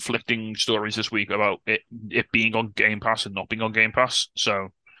also conflicting stories this week about it being on Game Pass and not being on Game Pass. So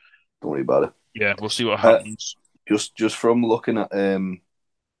don't worry about it. Yeah, we'll see what happens. Just from looking at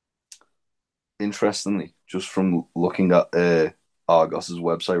interestingly, just from looking at Argos's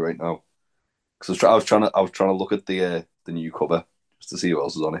website right now, because I was trying to look at the new cover just to see who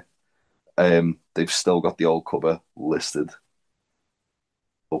else is on it. They've still got the old cover listed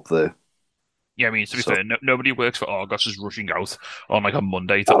up there. Yeah, I mean, to be So fair, nobody works for Argos is rushing out on like a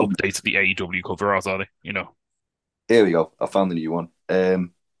Monday to update the AEW cover art, are they? You know. here we go. I found the new one.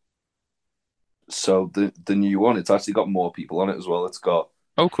 So the new one, it's actually got more people on it as well.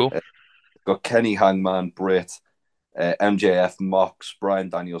 Oh, cool. It's got Kenny, Hangman, Britt, MJF, Mox, Brian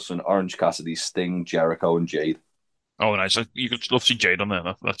Danielson, Orange Cassidy, Sting, Jericho, and Jade. Oh, nice. You could love to see Jade on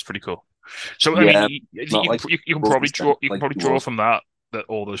there. That's pretty cool. So, I Yeah, mean, not like you can probably draw. You can like probably draw from that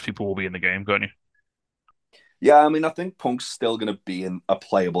all those people will be in the game, can't you? Yeah, I mean, I think Punk's still going to be a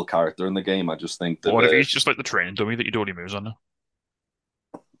playable character in the game. I just think What if that. he's just like the training dummy that you do all your moves on now?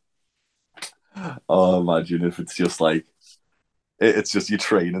 Oh, imagine if it's just like it's just your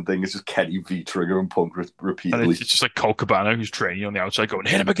training thing. It's just Kenny V Trigger and Punk And repeatedly. it's just like Colt Cabana who's training you on the outside, going,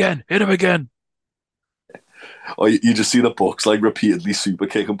 hit him again. Or you just see the Bucks like repeatedly super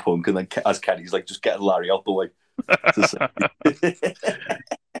kicking Punk, and then as Kenny's like just getting Larry out the way.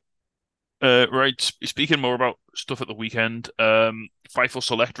 Right. Speaking more about stuff at the weekend, Fightful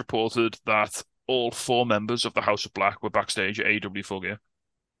Select reported that all 4 members of the House of Black were backstage at AEW Full Gear,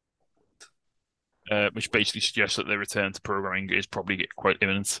 which basically suggests that their return to programming is probably quite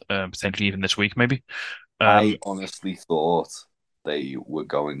imminent, potentially even this week, maybe. I honestly thought they were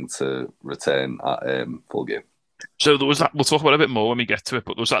going to return at Full Gear. So there was that. We'll talk about it a bit more when we get to it,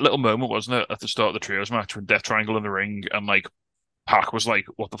 but there was that little moment, wasn't it, at the start of the trios match when Death Triangle in the ring and like Pac was like,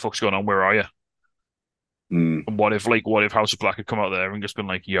 "What the fuck's going on? Where are you?" Mm. And what if House of Black had come out there and just been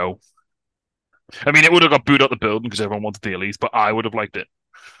like, "Yo"? I mean, it would have got booed out the building because everyone wanted the Elite, but I would have liked it.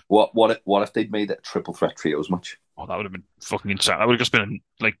 What if they'd made it a triple threat trios match? Oh, that would have been fucking insane. That would have just been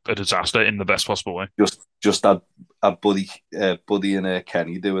like a disaster in the best possible way. Just had Buddy and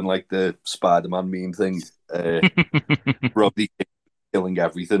Kenny doing like the Spider-Man meme thing. Brody killing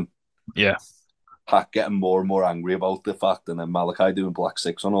everything. Yeah, Pac getting more and more angry about the fact, and then Malachi doing Black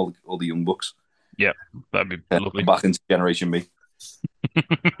Six on all the young bucks. yeah, that'd be lovely. Back into Generation Me.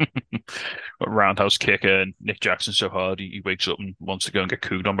 Roundhouse kick and Nick Jackson so hard he wakes up and wants to go and get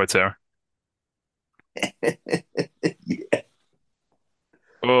cooed on by Terra. Yeah.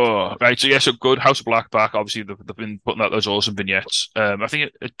 Oh, right. So yeah, so good. House of Black back. Obviously, they've been putting out those awesome vignettes. I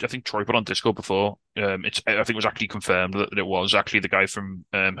think Troy put on Discord before. I think it was actually confirmed that it was actually the guy from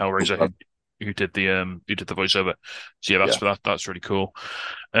Hellraiser who did the voiceover. So yeah, that's really cool.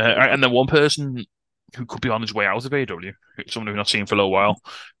 And then one person who could be on his way out of AEW, someone we've not seen for a little while.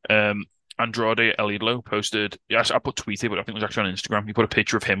 Andrade El Idolo posted. Yes, I put tweeted, but I think it was actually on Instagram. He put a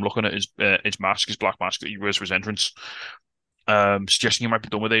picture of him looking at his mask, his black mask that he wears for his entrance. Suggesting he might be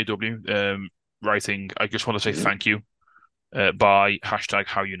done with AEW, writing, I just want to say thank you by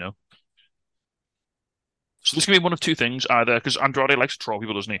 #HowYouKnow. So this can be one of two things, either because Andrade likes to troll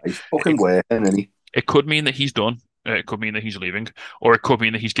people, doesn't he? He's fucking wearing, isn't he? It could mean that he's done. It could mean that he's leaving, or it could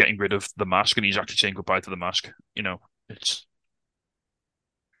mean that he's getting rid of the mask and he's actually saying goodbye to the mask. You know, it's.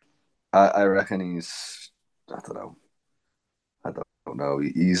 I reckon he's. I don't know. I don't know.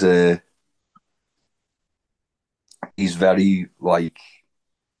 He's very like.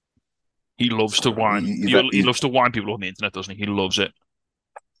 He loves to whine. He loves to whine people on the internet, doesn't he? He loves it.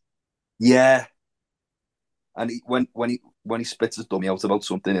 Yeah. And when he spits his dummy out about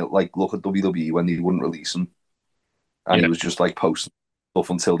something, he'll like look at WWE when they wouldn't release him, and he was just like posting stuff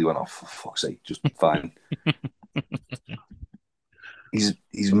until he went off. For fuck's sake, just fine.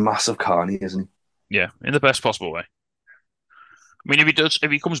 He's massive carny, isn't he? Yeah, in the best possible way. I mean,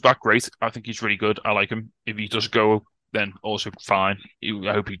 if he comes back, great. I think he's really good. I like him. If he does go, then also fine.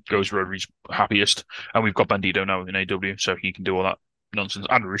 I hope he goes wherever he's happiest. And we've got Bandito now in AEW, so he can do all that nonsense.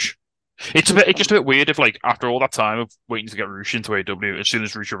 And Rush. It's just a bit weird if, like, after all that time of waiting to get Rush into AEW, as soon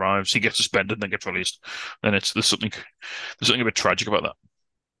as Rush arrives, he gets suspended and then gets released. Then there's something a bit tragic about that.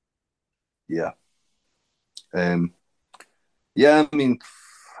 Yeah. Yeah, I mean,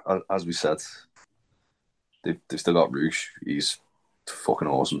 as we said, they've still got Rush. He's fucking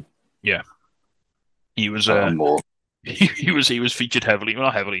awesome. Yeah. He was he was featured heavily. Well,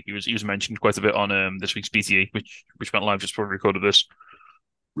 not heavily. He was mentioned quite a bit on this week's BTE, which went live just before we recorded this.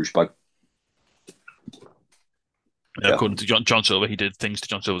 Rush bag. According to John Silver, he did things to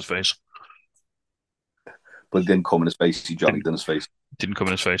John Silver's face. But it didn't come in his face. He johnnied in his face. Didn't come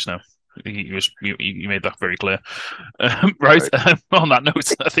in his face, no. He made that very clear. Right. On that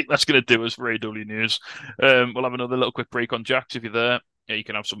note, I think that's going to do us for AEW News. We'll have another little quick break on Jax. If you're there, you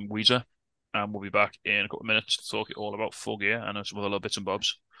can have some Weezer. And we'll be back in a couple of minutes to talk all about Full Gear and some other little bits and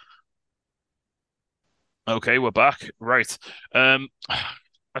bobs. Okay, we're back. Right.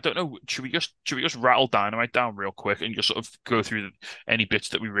 I don't know. Should we just rattle Dynamite down real quick and just sort of go through any bits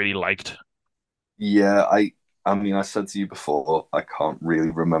that we really liked? Yeah, I mean, I said to you before, I can't really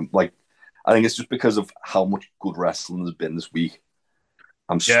remember. Like, I think it's just because of how much good wrestling has been this week.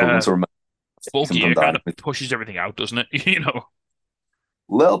 I'm struggling Yeah, to remember Full anything from Gear kind of Dynamite. pushes everything out, doesn't it? You know.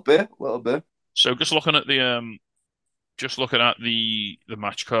 Little bit, little bit. So just looking at the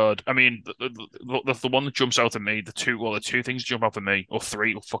match card. I mean, the one that jumps out at me, the two things jump out at me, or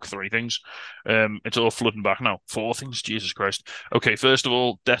three, or fuck three things. It's all flooding back now. Four things, Jesus Christ. Okay, first of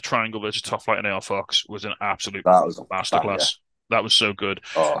all, Death Triangle versus Top Flight and AR Fox was an absolute That was a banger. masterclass. That was so good.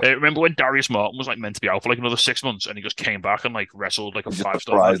 Oh, Remember when Darius Martin was like meant to be out for like another 6 months, and he just came back and like wrestled like a it just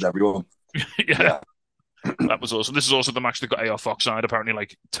five-star surprised match. everyone. Yeah, Yeah, that was awesome. This is also the match that got AR Fox signed. Apparently,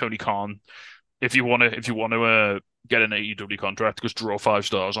 like Tony Khan, if you want to get an AEW contract, just draw 5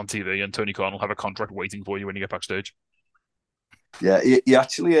 stars on TV, and Tony Khan will have a contract waiting for you when you get backstage. yeah. He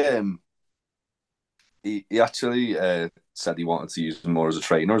actually, he actually said he wanted to use him more as a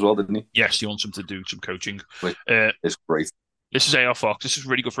trainer as well, didn't he? Yes, he wants him to do some coaching. Which Uh, is great. this is AR Fox. This is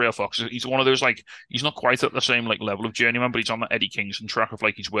really good for AR Fox. He's one of those like he's not quite at the same like level of journeyman, but he's on that Eddie Kingston track of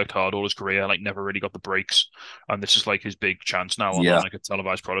like he's worked hard all his career, like never really got the breaks, and this is like his big chance now on Yeah. like a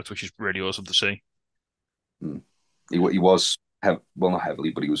televised product, which is really awesome to see. Mm. He was well, not heavily,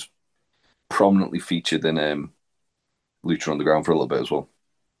 but he was prominently featured in Lucha Underground for a little bit as well.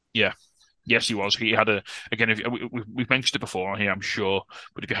 Yeah. Yes, he was. He had a again. If we've mentioned it before on here, I'm sure.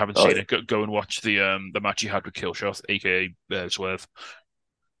 But if you haven't Oh seen yeah, it, go and watch the match he had with Killshot, aka Swerve.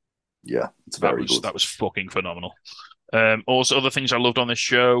 yeah, it's very good. That was fucking phenomenal. Also, other things I loved on this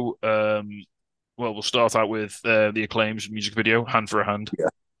show. Well, we'll start out with the Acclaim's music video, "Hand for a Hand." Yeah,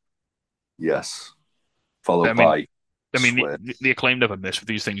 yes. I Followed mean, by Swerve. the Acclaim never miss with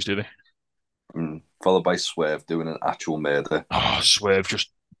these things, do they? Followed by Swerve doing an actual murder. Oh, Swerve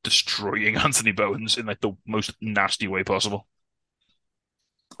just destroying Anthony Bowens in like the most nasty way possible.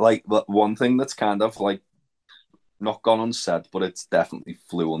 Like, but one thing that's kind of like not gone unsaid, but it's definitely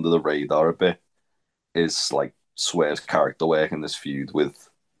flew under the radar a bit, is like Swerve's character work in this feud with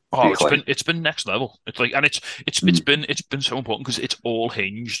the Oh, Acclaim. it's been next level. It's like, and it's been so important because it's all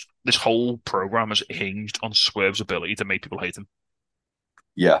hinged. This whole program is hinged on Swerve's ability to make people hate him.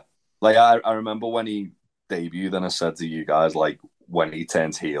 Yeah, like I remember when he debuted, and I said to you guys like when he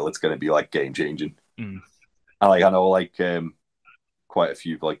turns heel, it's going to be like game changing. Mm. And like I know like quite a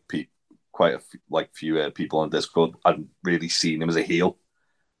few like quite a few people on Discord hadn't really seen him as a heel,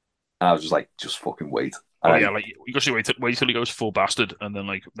 and I was just like, just fucking wait. Oh And yeah, like you just wait till he goes full bastard, and then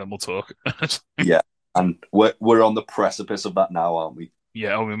we'll talk. yeah, and we're on the precipice of that now, aren't we?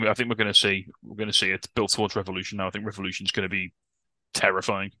 Yeah, I mean, I think we're gonna see it built towards Revolution now. I think Revolution's going to be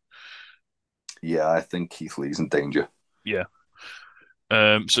terrifying. Yeah, I think Keith Lee's in danger. Yeah.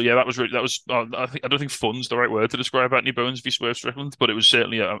 So yeah, that was. I don't think fun's the right word to describe Anthony Bowens v Swerve Strickland, but it was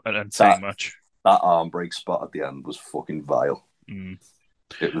certainly an entertaining match. That arm break spot at the end was fucking vile. Mm.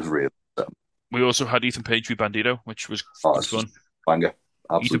 It was really We also had Ethan Page v Bandito, which was fun. banger.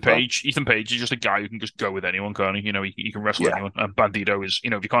 Absolutely. Ethan Page is just a guy who can just go with anyone, can't he? You know, he can wrestle Yeah. anyone. And Bandito is,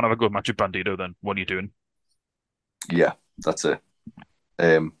 if you can't have a good match with Bandito, then what are you doing? Yeah, that's it.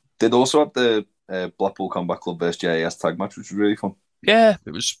 Did also have the Blackpool Combat Club versus JAS tag match, which was really fun. Yeah,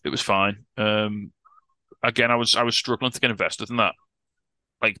 it was fine. Again, I was struggling to get invested in that.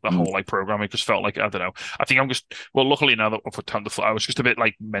 Like the whole like program, it just felt like I don't know. I think I'm just luckily now that I've put time to fly, I was just a bit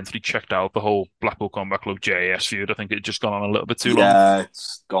like mentally checked out the whole Blackpool Combat Club JAS feud. I think it just gone on a little bit too long. Yeah,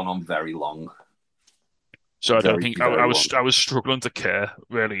 it's gone on very long. So I don't think Very I was struggling to care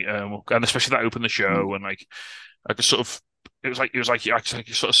really, and especially that opened the show and like I just sort of it was like I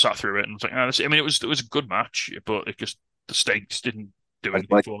sort of sat through it and was like, I mean it was a good match, but it just the stakes didn't do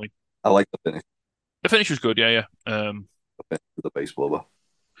anything for me. I like the finish. The finish was good, yeah. The finish with the base blower.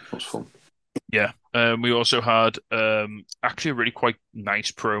 That was fun. Yeah. We also had actually a really quite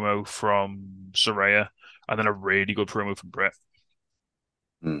nice promo from Saraya, and then a really good promo from Brett.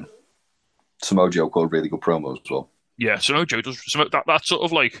 Samoa Joe called really good promos as well. Yeah, Samoa Joe does that sort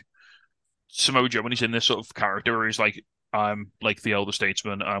of like Samoa Joe when he's in this sort of character where he's like, I'm like the elder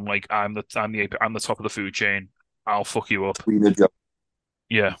statesman. I'm the top of the food chain. I'll fuck you up. Joe.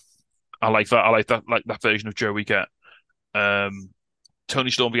 Yeah, I like that. I like that version of Joe we get. Tony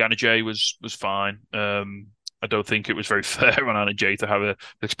Storm v Anna Jay was fine. I don't think it was very fair on Anna Jay to have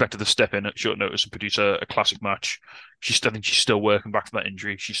expected to step in at short notice and produce a classic match. I think she's still working back from that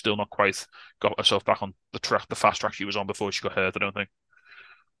injury. She's still not quite got herself back on the fast track she was on before she got hurt. I don't think.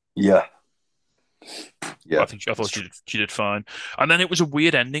 Yeah. I thought she did fine. And then it was a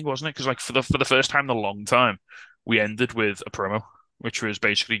weird ending, wasn't it? Because like for the first time in a long time, we ended with a promo. which was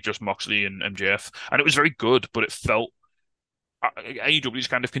basically just Moxley and MJF, and it was very good, but it felt AEW's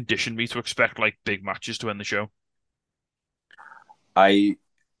kind of conditioned me to expect like big matches to end the show. I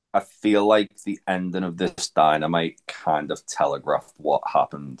I feel like the ending of this Dynamite kind of telegraphed what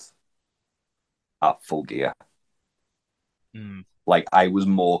happened at Full Gear. Mm. Like, I was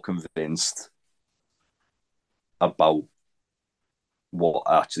more convinced about what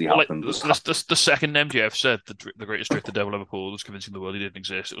actually Well, like happened. the second MJF said the greatest trick the devil ever pulled was convincing the world he didn't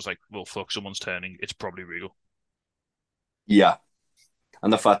exist. It was like, well, fuck, someone's turning. It's probably Regal. Yeah.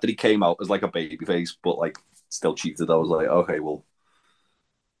 And the fact that he came out as like a babyface, but like still cheated, I was like, okay, well,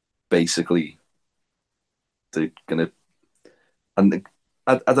 basically, they're gonna. And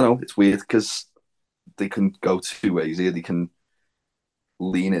I don't know, it's weird because they can go two ways here. They can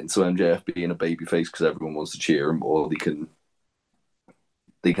lean into MJF being a babyface because everyone wants to cheer him, or they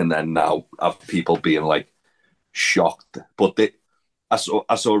can then now have people being like shocked. But I saw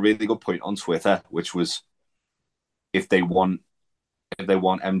a really good point on Twitter, which was if they want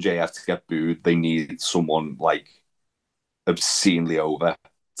MJF to get booed, they need someone like obscenely over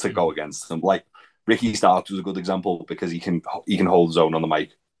to go against them. Like Ricky Starks was a good example because he can hold his own on the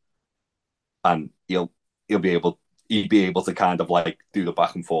mic, and he'd be able to kind of like do the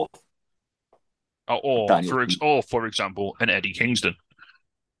back and forth. Or for example, an Eddie Kingston.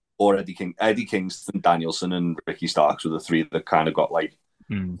 Or Eddie Kingston, Danielson, and Ricky Starks were the three that kind of got like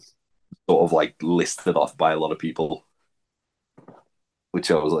sort of like listed off by a lot of people. Which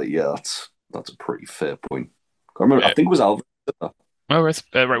I was like, yeah, that's a pretty fair point. I remember, I think it was Alvarez. Oh, right.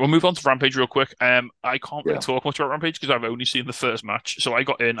 Right, we'll move on to Rampage real quick. I can't really talk much about Rampage because I've only seen the first match. So I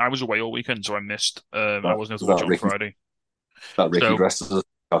got in. I was away all weekend, so I missed. I wasn't able to watch it on Friday. That Ricky dressed as a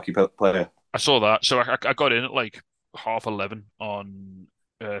hockey player. I saw that. So I got in at like 11:30 on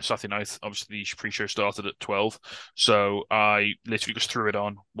Saturday night. Obviously, the pre-show started at 12. So I literally just threw it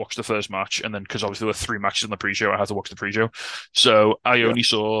on, watched the first match, and then because obviously there were 3 matches in the pre-show, I had to watch the pre-show. So I only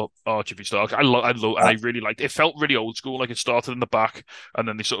saw Jimmy Stark. I really liked it. It felt really old school. Like it started in the back, and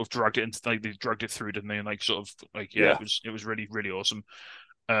then they sort of dragged it into like they dragged it through, didn't they? And like sort of like it was really really awesome.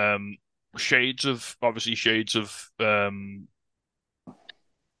 Shades of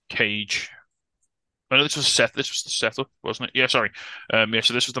Cage. I know this was the setup, wasn't it? Yeah, sorry. So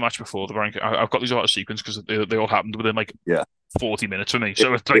this was the match before the rank. I've got these out of sequence because they all happened within like 40 minutes for me.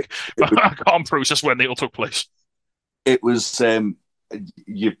 So it's like I can't process when they all took place. It was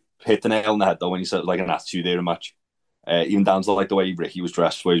you hit the nail on the head though when you said like an attitude era match. Even down to like the way Ricky was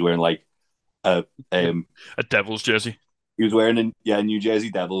dressed, where he's wearing like a Devils jersey. He was wearing a New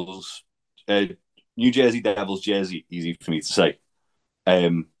Jersey Devils jersey. Easy for me to say.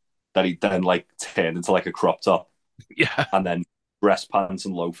 That he then like turned into like a crop top. Yeah. And then breast pants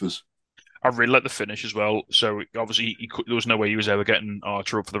and loafers. I really like the finish as well. So obviously there was no way he was ever getting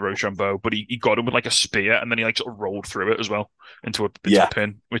Archer up for the Rochambeau, but he got him with like a spear and then he like sort of rolled through it as well into a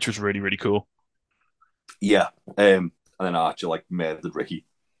pin, which was really, really cool. Yeah. And then Archer like murdered Ricky.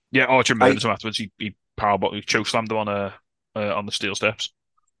 Yeah, Archer murdered him afterwards. He chokeslammed him on the steel steps.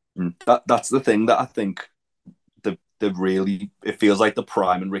 That's the thing that I think it feels like the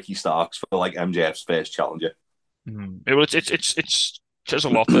prime and Ricky Starks for like MJF's first challenger. It says a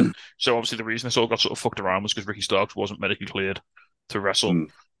lot. So obviously the reason this all got sort of fucked around was because Ricky Starks wasn't medically cleared to wrestle,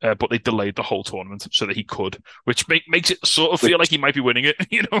 but they delayed the whole tournament so that he could, which makes it sort of feel like he might be winning it,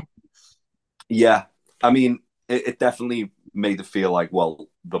 you know? Yeah, I mean, it definitely made it feel like, well,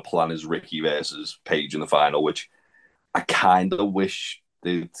 the plan is Ricky versus Page in the final, which I kind of wish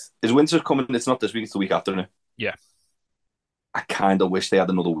is Winter coming. It's not this week; it's the week after. Yeah. I kind of wish they had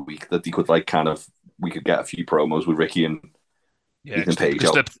another week that they could we could get a few promos with Ricky and Ethan Page.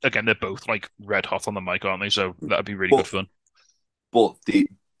 They're both like red hot on the mic, aren't they? So that'd be really good fun. But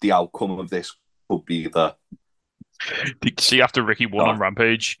the outcome of this would be the. See, after Ricky won on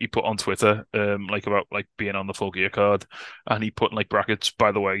Rampage, he put on Twitter about being on the Full Gear card, and he put in like brackets.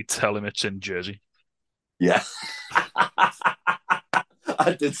 By the way, tell him it's in Jersey. Yeah.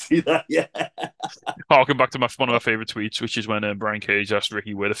 I did see that, yeah. Harking back to one of my favourite tweets, which is when Brian Cage asked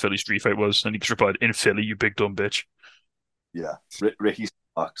Ricky where the Philly street fight was, and he just replied, "In Philly, you big dumb bitch." Yeah, Ricky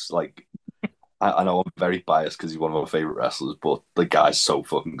Starks, like, I know I'm very biased because he's one of my favourite wrestlers, but the guy's so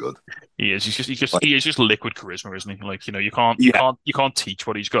fucking good. He is. He is just liquid charisma, isn't he? Like, you know, you can't teach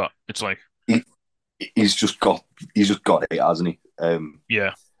what he's got. It's like he's just got it, hasn't he?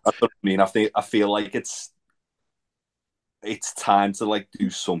 Yeah. That's what I mean. I feel like it's time to like do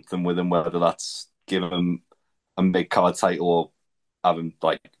something with him, whether that's give him a mid-card title or have him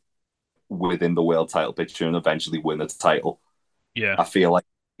like within the world title picture and eventually win the title. Yeah, I feel like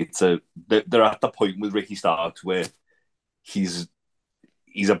they're at the point with Ricky Starks where he's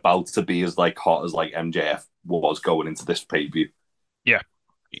he's about to be as like hot as like MJF was going into this pay-per-view. Yeah,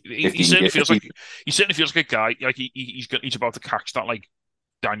 If he he can certainly get, if feels he, like a guy like he's about to catch that like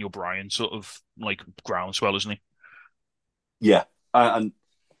Daniel Bryan sort of like groundswell, isn't he? yeah, and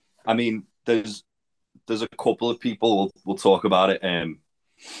I mean, there's a couple of people we'll talk about it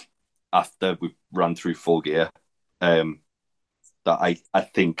after we've run through Full Gear that I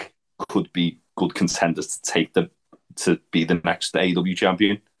think could be good contenders to be the next AEW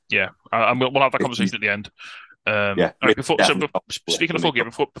champion. Yeah, and we'll have that If conversation at the end. Yeah, All right, speaking of me. Full Gear,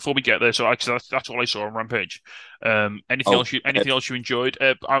 before we get there, so actually that's all I saw on Rampage. Oh, anything else you enjoyed?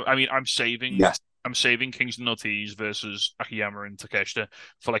 I mean, yes. I'm saving Kingston Ortiz versus Akiyama and Takeshita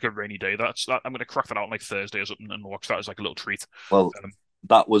for like a rainy day. I'm gonna crack that out on like Thursday or something and watch that as like a little treat. Well, Um,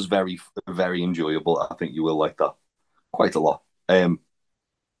 that was very, very enjoyable. I think you will like that quite a lot.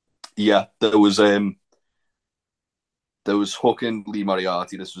 Yeah, there was Hook and Lee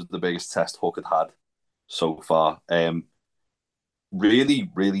Moriarty. This was the biggest test Hook had so far. Really,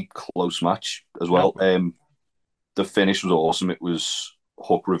 really close match as well. The finish was awesome. It was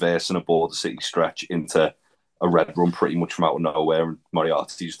Hook reversing a Border City stretch into a red run pretty much from out of nowhere, and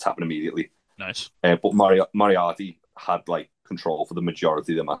Moriarty just tapping immediately. nice. But Moriarty had like control for the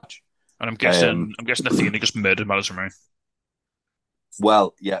majority of the match. And I'm guessing Athena just murdered Madison Rayne.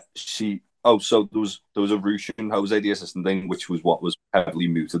 Well, yeah, she. Oh, so there was a Russian Jose the assistant thing, which was what was heavily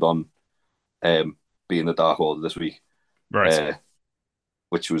mooted on being the Dark Order this week. Right.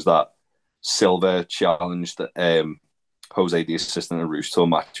 Which was that Silver challenged Jose the assistant and Rush to a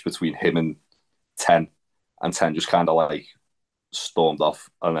match between him and Ten, and Ten just kind of like stormed off,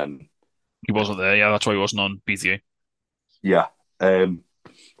 and then He wasn't there. Yeah, that's why he wasn't on BTA. yeah, and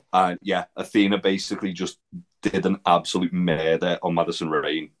yeah, Athena basically just did an absolute murder on Madison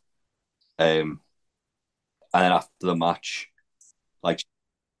Rayne. And then after the match, like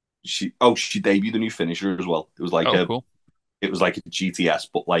she debuted a new finisher as well. It was like cool. It was like a GTS,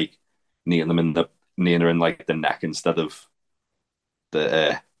 but like kneeing her in like the neck instead of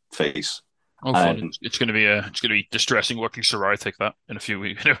the face. Oh, fun. It's gonna be distressing watching Sarai take that in a few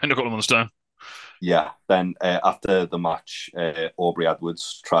weeks in a couple of months' time. Yeah. Then after the match, Aubrey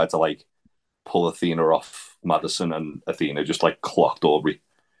Edwards tried to like pull Athena off Madison, and Athena just like clocked Aubrey,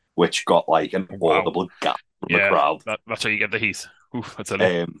 which got like an audible gap from the crowd. That's how you get the heat. Oof, I tell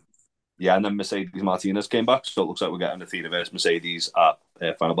you. Yeah, and then Mercedes Martinez came back, so it looks like we're getting Athena versus Mercedes at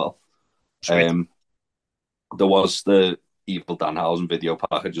Final Battle. There was the Evil Danhausen video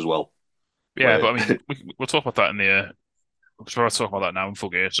package as well. Yeah, but I mean, we'll talk about that in the. We'll talk about that now in Full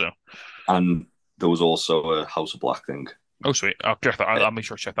Gear. So, and there was also a House of Black thing. Oh, sweet! I'll check that. I'll make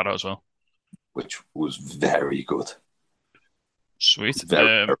sure I check that out as well. Which was very good. Sweet.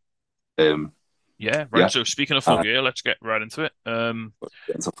 Yeah, right. Yeah. So speaking of Full Gear, let's get right into it.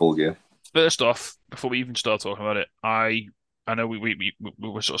 Into Full Gear. First off, before we even start talking about it, I know we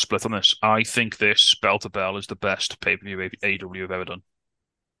were sort of split on this. I think this bell to bell is the best pay-per-view AEW have ever done.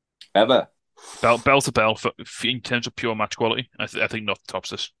 Ever? Bell to bell in terms of pure match quality, I think nothing tops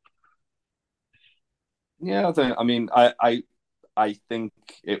this. Yeah, I think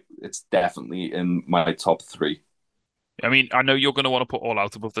it's definitely in my top 3. I mean, I know you're going to want to put All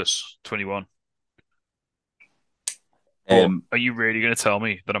Out above this 21. Are you really going to tell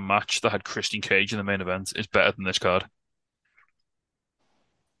me that a match that had Christian Cage in the main event is better than this card?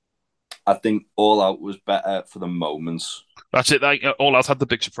 I think All Out was better for the moments. That's it. Like, All Out had the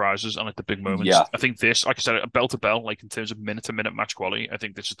big surprises and like the big moments. Yeah. I think this, like I said, a bell to bell, like in terms of minute to minute match quality, I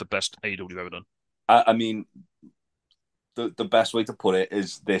think this is the best AEW ever done. I mean, the best way to put it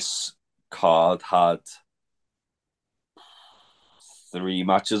is this card had 3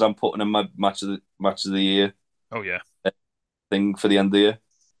 matches. I'm putting in my match of the year. Oh yeah. Thing for the end of the year.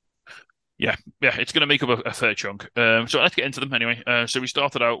 Yeah, it's going to make up a fair chunk. So let's get into them anyway. So we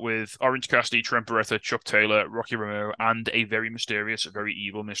started out with Orange Cassidy, Trent Beretta, Chuck Taylor, Rocky Romero, and a very mysterious, very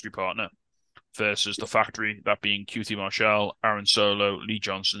evil mystery partner versus the Factory, that being QT Marshall, Aaron Solo, Lee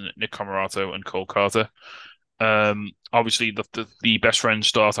Johnson, Nick Comoroto, and Cole Carter. Obviously, the best friends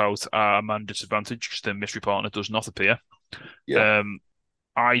start out at a man disadvantage because the mystery partner does not appear. Yeah.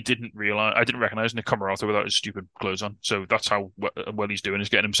 I didn't recognize Nick Comoroto without his stupid clothes on. So that's how well he's doing, is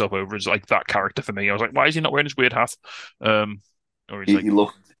getting himself over as like that character for me. I was like, why is he not wearing his weird hat? He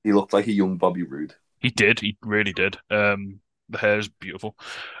looked like a young Bobby Roode. He did. He really did. The hair is beautiful.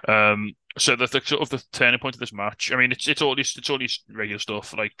 So the sort of the turning point of this match, I mean, it's all these regular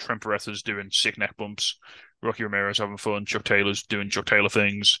stuff, like Trent Beretta's doing sick neck bumps, Rocky Romero's having fun, Chuck Taylor's doing Chuck Taylor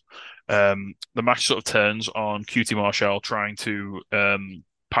things. The match sort of turns on QT Marshall trying to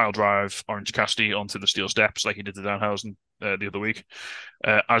pile drive Orange Cassidy onto the steel steps like he did to Danhausen the other week.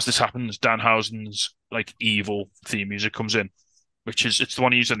 As this happens, Danhausen's like evil theme music comes in, it's the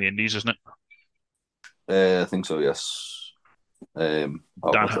one he used in the Indies, isn't it? I think so. Yes. Dan,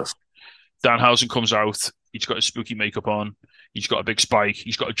 What's this? Danhausen comes out. He's got his spooky makeup on. He's got a big spike.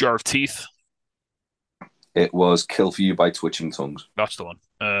 He's got a jar of teeth. It was "Kill for You" by Twitching Tongues. That's the one.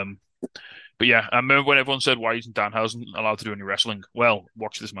 But yeah, I remember when everyone said, "Why isn't Danhausen allowed to do any wrestling?" Well,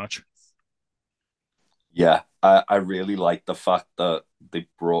 watch this match. Yeah, I really like the fact that they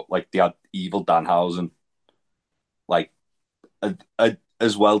had evil Danhausen, like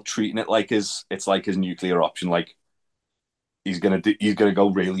as well, treating it like it's like his nuclear option. Like he's gonna go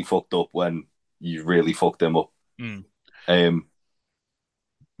really fucked up when you really fucked him up. Mm. Um,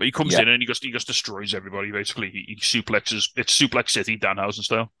 But he comes in and he just destroys everybody. Basically, he suplexes. It's Suplex City, Danhausen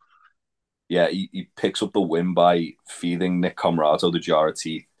style. Yeah, he picks up the win by feeding Nick Comoroto the jar of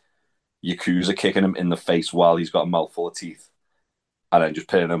teeth. Yakuza kicking him in the face while he's got a mouthful of teeth, and then just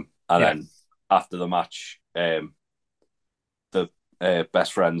pinning him. And then after the match, the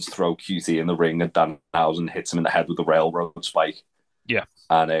best friends throw QT in the ring, and Danhausen hits him in the head with a railroad spike. Yeah,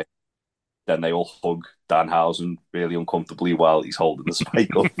 and then they all hug Danhausen really uncomfortably while he's holding the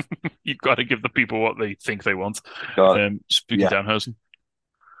spike up. You've got to give the people what they think they want. Spooky Danhausen.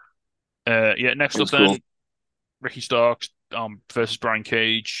 Next up then, cool. Ricky Starks versus Brian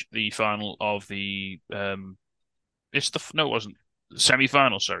Cage, the final of the it wasn't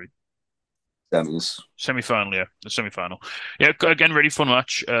semi-final, sorry. Semi-final, yeah, the semi-final. Yeah, again, really fun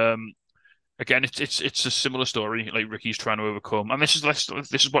match. Again, it's a similar story. Like Ricky's trying to overcome, and this is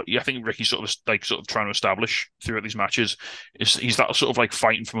what I think Ricky's sort of trying to establish throughout these matches. He's that sort of like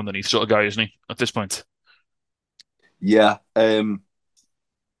fighting from underneath sort of guy, isn't he? At this point. Yeah.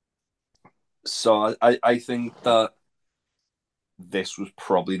 So I think that this was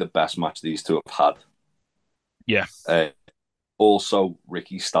probably the best match these two have had. Yeah. Also,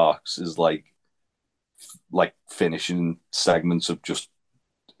 Ricky Starks is like finishing segments of just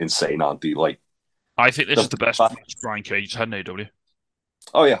insane, aren't they? Like, I think this is the best match Brian Cage had in AEW.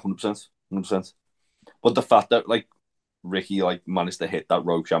 Oh yeah, 100%. But the fact that like Ricky like managed to hit that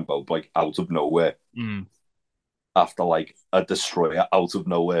Rochambeau like out of nowhere after like a destroyer out of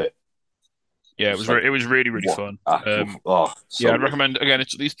nowhere. Yeah, it was really fun. I'd recommend again.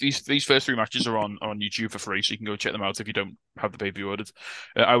 It's these first three matches are on YouTube for free, so you can go check them out if you don't have the pay-per-view ordered.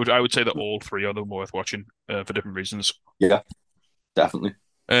 I would say that all three are worth watching for different reasons. Yeah, definitely.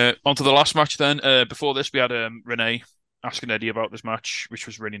 On to the last match then. Before this, we had Renee asking Eddie about this match, which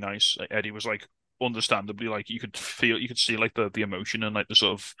was really nice. Like, Eddie was like, understandably, like you could see like the emotion and like the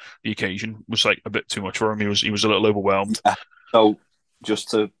sort of the occasion was like a bit too much for him. He was a little overwhelmed. Yeah. So just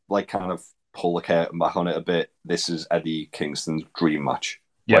to like kind of pull the curtain back on it a bit, this is Eddie Kingston's dream match.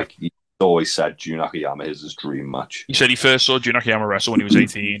 Yeah. Like he always said Jun Akiyama is his dream match. He said he first saw Jun Akiyama wrestle when he was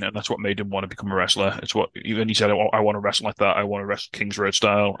 18, and that's what made him want to become a wrestler. It's what even he said, I want to wrestle like that. I want to wrestle King's Road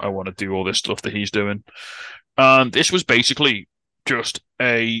style. I want to do all this stuff that he's doing. And this was basically just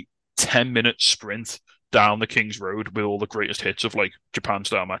a 10-minute sprint down the King's Road with all the greatest hits of like Japan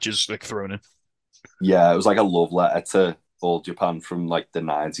style matches like thrown in. Yeah, it was like a love letter to all Japan from like the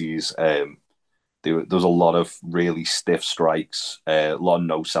 90s. There was a lot of really stiff strikes, a lot of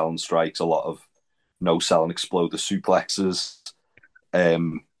no-selling strikes, a lot of no-selling exploder suplexes.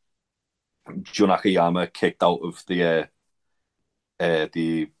 Jun Akiyama kicked out of the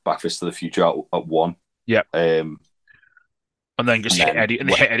Back Fist of the Future at one. Yeah. And then just hit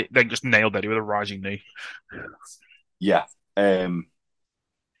Eddie, then just nailed Eddie with a rising knee. Yeah.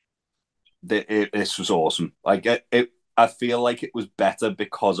 This was awesome. Like I feel like it was better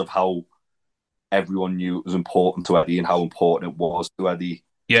because of how everyone knew it was important to Eddie and how important it was to Eddie.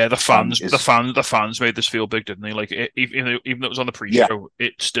 Yeah, the fans made this feel big, didn't they? Like even though it was on the pre-show,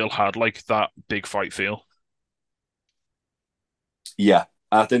 it still had like that big fight feel. Yeah,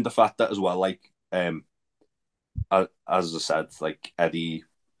 I think the fact that as well, like as I said, like Eddie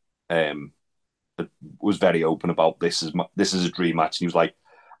was very open about this is a dream match, and he was like,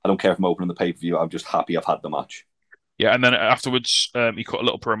 I don't care if I'm opening the pay-per-view, I'm just happy I've had the match. Yeah, and then afterwards, he cut a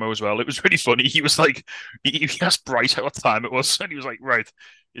little promo as well. It was really funny. He was like, he asked Bryce what time it was, and he was like, right,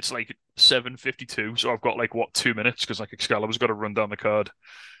 it's like 7:52, so I've got like, 2 minutes, because like Excalibur's got to run down the card.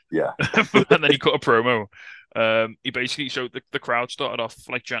 Yeah. And then he cut a promo. He basically, so the crowd started off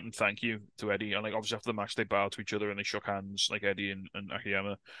like chanting thank you to Eddie, and like obviously after the match they bowed to each other and they shook hands, like Eddie and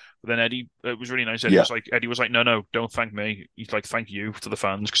Akiyama. But then Eddie, it was really nice. Eddie was like, no, don't thank me. He's like, thank you to the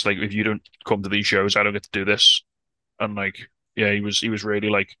fans, because like if you don't come to these shows, I don't get to do this. And like, yeah, he was really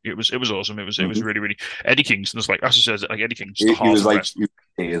like, it was awesome. It was really, really. Eddie Kingston was like, as I said, like Eddie Kingston, he was like,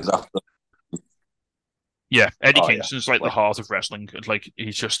 Yeah, Eddie Oh yeah, Kingston's like the like heart of wrestling. And, like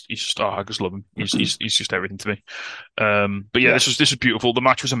he's just oh, I just love him. He's just everything to me. But yeah, yeah, this is beautiful. The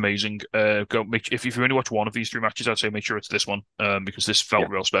match was amazing. Go make if you only watch one of these three matches, I'd say make sure it's this one. Because this yeah. felt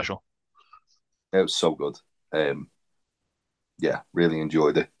real special. It was so good. Um, yeah, really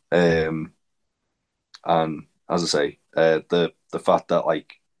enjoyed it. And as I say, the fact that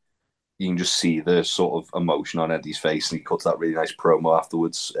like you can just see the sort of emotion on Eddie's face, and he cuts that really nice promo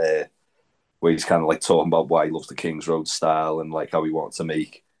afterwards, where he's kind of like talking about why he loves the Kings Road style and like how he wants to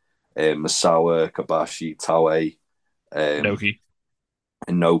make Misawa, Kabashi, Taue, um, Inoki.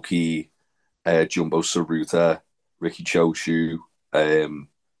 Inoki, Jumbo Saruta, Ricky Choshu, um,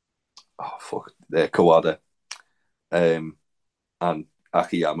 Kawada, um, and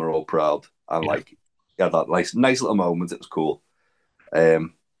Akiyama are all proud. And Yeah. like, yeah, that nice little moment. It was cool.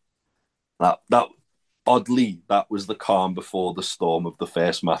 Um, that oddly, that was the calm before the storm of the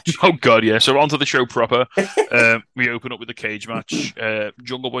first match. Oh God, yeah. So on to the show proper. We open up with the cage match.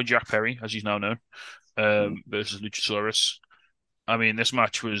 Jungle Boy Jack Perry, as he's now known, versus Luchasaurus. I mean, this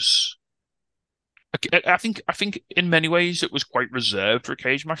match was. I think in many ways it was quite reserved for a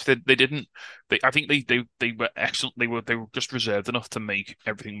cage match. They didn't. I think they were excellent. They were just reserved enough to make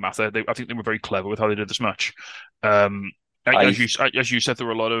everything matter. I think they were very clever with how they did this match. Um, I as you said, there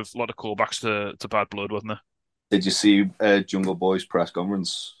were a lot of callbacks to Bad Blood, wasn't there? Did you see Jungle Boy's press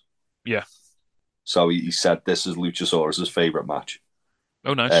conference? Yeah. So he said this is Luchasaurus' favorite match.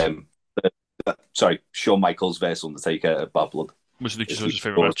 Oh, nice. Um, sorry, Shawn Michaels versus Undertaker at Bad Blood Was is Luchasaurus'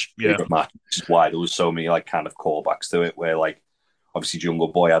 favorite Luchasaurus' match? Yeah. favorite match. Which is why there was so many like kind of callbacks to it, where like obviously Jungle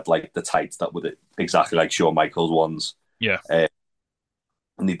Boy had like the tights that were exactly like Shawn Michaels ones, Yeah.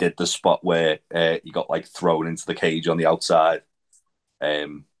 and he did the spot where he got like thrown into the cage on the outside.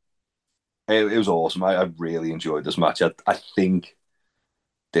 Um, it was awesome. I really enjoyed this match. I think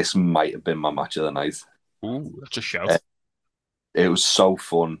this might have been my match of the night. Ooh, that's a Uh, shout. it was so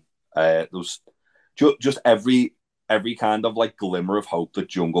fun. There was just every kind of like glimmer of hope that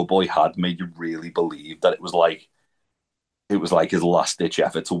Jungle Boy had made you really believe that it was like his last ditch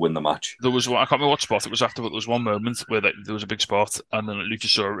effort to win the match. There was one, I can't remember what spot it was after, but there was one moment where there was a big spot, and then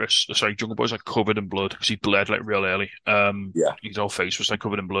Jungle Boy's like covered in blood because he bled like real early. Yeah, His whole face was like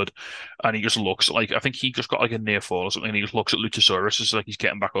covered in blood, and he just looks like I think he just got like a near fall or something. And he just looks at Luchasaurus as like he's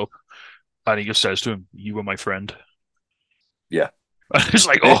getting back up, and he just says to him, "You were my friend." yeah. And it's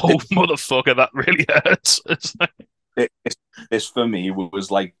like, oh motherfucker, that really hurts. It's like, This for me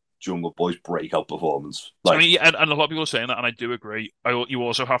was like Jungle Boy's breakout performance. so, I Like, mean, and a lot of people are saying that, and I do agree. You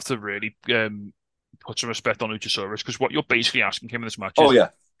also have to really put some respect on Luchasaurus because what you're basically asking him in this match oh is, yeah,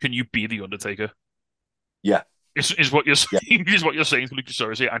 can you be the Undertaker? yeah, Is what you're yeah, saying? Is what you're saying to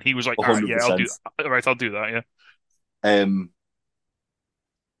Luchasaurus here? And he was like, hundred yeah, I'll do. percent. Right, I'll do that. Yeah, Um,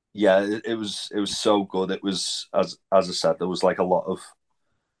 yeah, it was so good. It was as I said, there was like a lot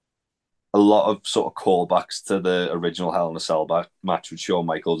of sort of callbacks to the original Hell in a Cell match with Shawn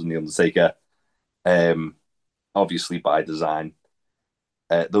Michaels and the Undertaker. Um, obviously by design.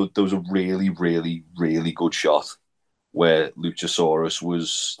 There was a really, really, really good shot where Luchasaurus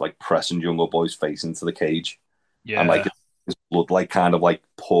was like pressing Jungle Boy's face into the cage, and like yeah, his blood like kind of like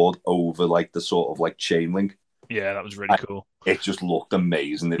poured over like the sort of like chain link. yeah. That was really cool. It just looked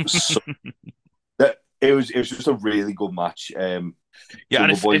amazing. It was so it was just a really good match. Yeah,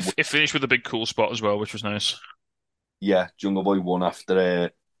 and Jungle Boy, it finished with a big cool spot as well, which was nice. yeah, Jungle Boy won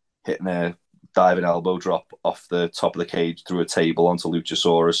after hitting a diving elbow drop off the top of the cage through a table onto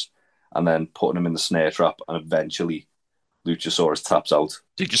Luchasaurus, and then putting him in the snare trap, and eventually Luchasaurus taps out.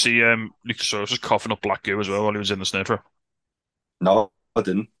 Did you see Luchasaurus was coughing up black goo as well while he was in the snare trap? No, I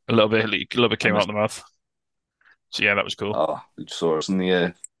didn't. A little bit I came out missed. of the mouth. So yeah, that was cool. Oh, Luchasaurus in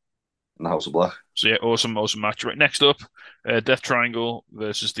the House of Black. So yeah, awesome, awesome match. Right, next up, Death Triangle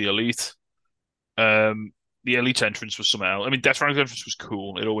versus the Elite. The Elite entrance was something else. I mean, Death Triangle's entrance was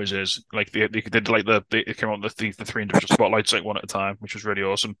cool. It always is. Like they did like they came on the three individual spotlights like one at a time, which was really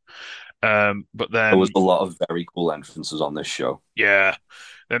awesome. But There then was a lot of very cool entrances on this show. yeah,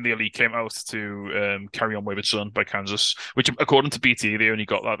 then the Elite came out to Carry On Wayward Son by Kansas, which according to BT they only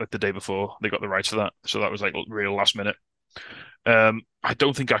got that like the day before they got the rights for that, so that was like real last minute. I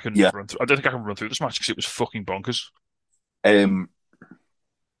don't think I can Yeah. I don't think I can run through this match because it was fucking bonkers. Um,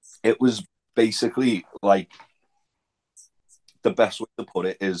 it was basically like the best way to put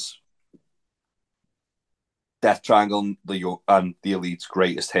it is Death Triangle and the Elite's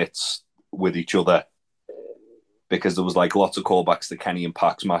greatest hits with each other, because there was like lots of callbacks to Kenny and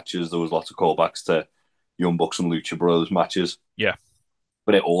Pac's matches. There was lots of callbacks to Young Bucks and Lucha Brothers matches. Yeah.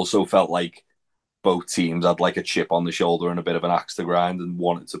 But it also felt like both teams had like a chip on the shoulder and a bit of an axe to grind and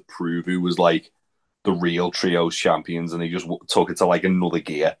wanted to prove who was like the real trios champions, and they just took it to like another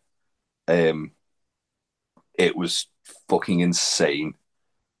gear. It was fucking insane.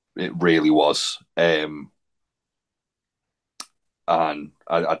 It really was. And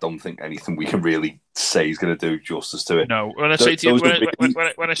I don't think anything we can really say is going to do justice to it. No, when I say to you,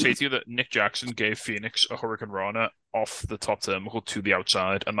 when I say to you that Nick Jackson gave Phoenix a Hurricane Rana off the top turnbuckle to the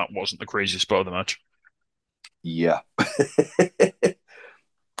outside, and that wasn't the craziest spot of the match. Yeah.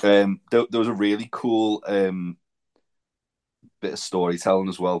 There was a really cool bit of storytelling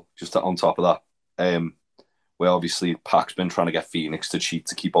as well, just on top of that. Where obviously Pac's been trying to get Phoenix to cheat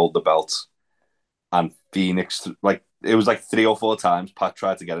to keep hold of the belts. And Phoenix, like, it was like 3 or 4 times Pac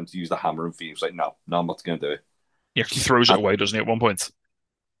tried to get him to use the hammer, and Phoenix was like, no, I'm not going to do it. He actually throws it away, doesn't he, at one point?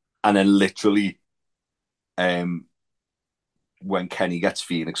 And then literally, when Kenny gets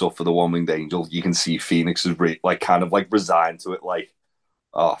Phoenix up for the One Winged Angel, you can see Phoenix is kind of resigned to it, like,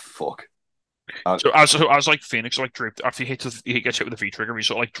 oh fuck. So as like Phoenix like draped after he gets hit with the V trigger, he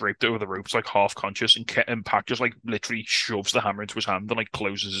sort of like draped over the ropes, like half conscious, and Pac just like literally shoves the hammer into his hand and like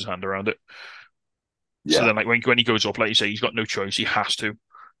closes his hand around it. Yeah. So then like when he goes up, like you say, he's got no choice. He has to.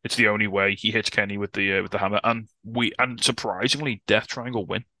 It's the only way. He hits Kenny with the hammer, and surprisingly, Death Triangle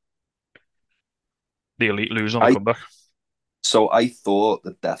win. The Elite lose on the comeback. So I thought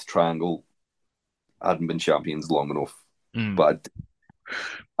the Death Triangle hadn't been champions long enough, but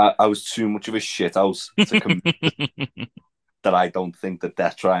I was too much of a shithouse to commit that I don't think the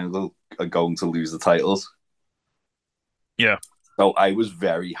Death Triangle are going to lose the titles. Yeah. So I was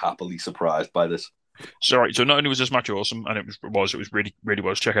very happily surprised by this. So right, so not only was this match awesome, and it was really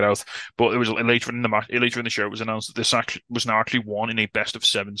was, check it out. But it was later in the show, it was announced that this was now actually won in a best of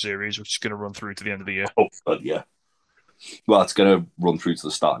 7 series, which is going to run through to the end of the year. Oh, but yeah. Well, it's going to run through to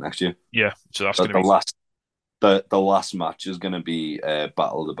the start of next year. Yeah, so that's going to be the last match is going to be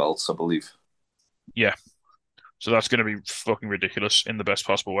Battle of the Belts, I believe. Yeah. So that's going to be fucking ridiculous in the best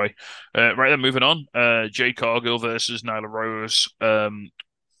possible way. Right then, moving on. Jade Cargill versus Nyla Rose.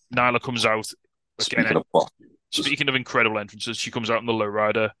 Nyla comes out. Speaking of incredible entrances, she comes out in the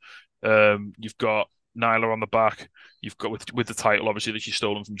lowrider. You've got Nyla on the back. You've got with the title, obviously, that she's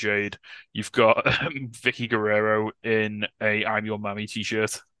stolen from Jade. You've got Vicky Guerrero in a "I'm Your Mammy"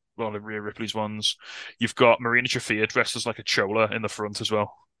 t-shirt, one of Rhea Ripley's ones. You've got Marina Shafir dressed as like a chola in the front as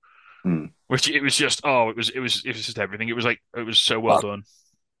well. Which it was just it was just everything. It was so well done.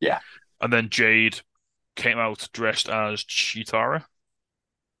 Yeah. And then Jade came out dressed as Chitara.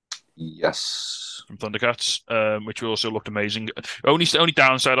 Yes. From Thundercats, which also looked amazing. Only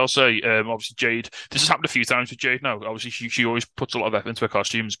downside I'll say, obviously Jade. This has happened a few times with Jade now. Obviously she always puts a lot of effort into her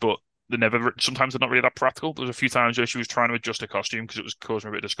costumes, but sometimes they're not really that practical. There was a few times where she was trying to adjust her costume because it was causing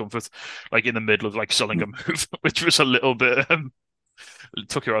her a bit of discomfort, like in the middle of like selling a move, which was a little bit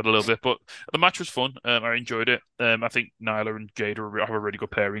took her out a little bit. But the match was fun. I enjoyed it. I think Nyla and Jade have a really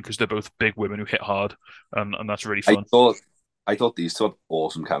good pairing because they're both big women who hit hard, and that's really fun. I thought these two had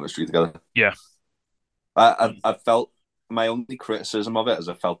awesome chemistry together. Yeah. I felt my only criticism of it is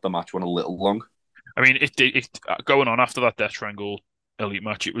I felt the match went a little long. I mean, it going on after that Death Triangle Elite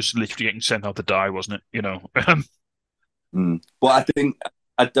match, it was literally getting sent out to die, wasn't it? You know. But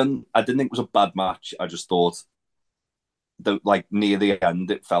I didn't think it was a bad match. I just thought that like near the end,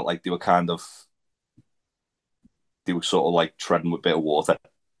 it felt like they were sort of like treading with a bit of water.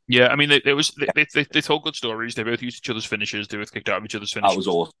 Yeah, I mean, they told good stories. They both used each other's finishes. They both kicked out of each other's finishes. That was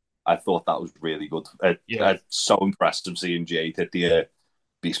awesome. I thought that was really good. So impressive seeing Jade hit the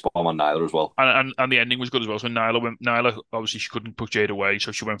beast bomb on Nyla as well. And the ending was good as well. So Nyla obviously she couldn't put Jade away,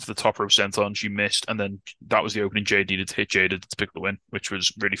 so she went for the top rope senton. She missed, and then that was the opening Jade needed to hit Jade to pick the win, which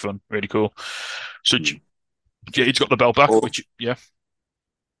was really fun, really cool. So Jade's got the belt back,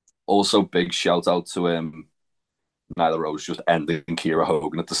 Also, big shout out to Nyla Rose just ending Kiera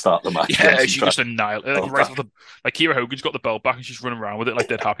Hogan at the start of the match. Yeah, she just annihilated. Like Kiera Hogan's got the belt back and she's running around with it like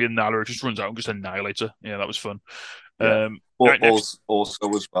dead happy, and Nyla just runs out and just annihilates her. Yeah, that was fun. Yeah. Also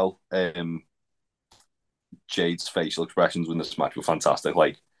as well, Jade's facial expressions in this match were fantastic.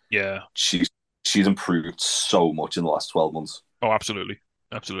 Like, yeah, she's improved so much in the last 12 months. Oh, absolutely.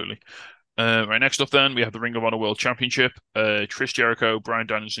 Right, next up then, we have the Ring of Honor World Championship. Chris Jericho, Bryan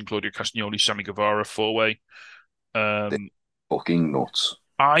Danielson, Claudio Castagnoli, Sammy Guevara, 4-way. Fucking nuts.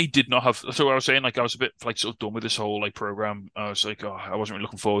 I did not have. So I was saying, like, I was a bit like sort of done with this whole like program. I was like, I wasn't really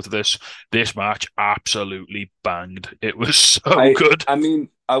looking forward to this. This match absolutely banged. It was so good. I mean,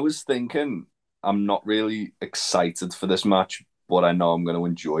 I was thinking I'm not really excited for this match, but I know I'm going to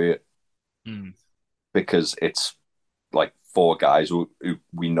enjoy it because it's like 4 guys who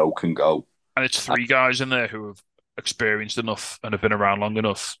we know can go, and it's 3 guys in there who have experienced enough and have been around long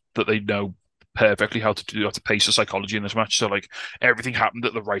enough that they know perfectly how to pace the psychology in this match. So like everything happened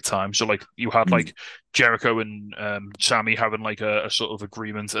at the right time. So like you had like Jericho and Sammy having like a sort of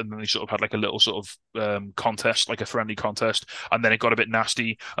agreement, and then they sort of had like a little sort of contest, like a friendly contest, and then it got a bit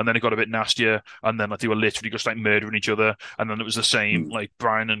nasty, and then it got a bit nastier, and then like they were literally just like murdering each other, and then it was the same. Like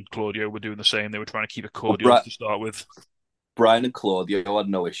Brian and Claudio were doing the same. They were trying to keep it cordial to start with. Brian and Claudio had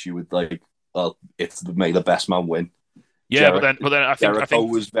no issue with like, well, it's may the best man win. Yeah, but then I think Jericho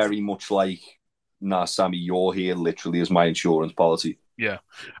was very much like, nah, Sammy, you're here literally as my insurance policy. Yeah,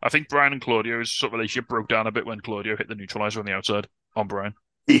 I think Brian and Claudio's sort of relationship broke down a bit when Claudio hit the neutralizer on the outside on Brian.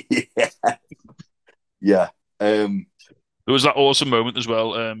 Yeah. There was that awesome moment as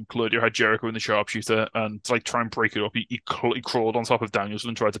well. Claudio had Jericho in the sharpshooter, and to like try and break it up, he crawled on top of Danielson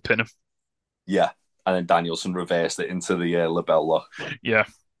and tried to pin him. Yeah, and then Danielson reversed it into the label lock. Yeah,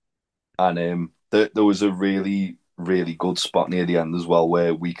 and there was a really, really good spot near the end as well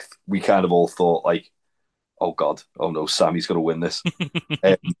where we kind of all thought like, oh god, oh no, Sammy's going to win this.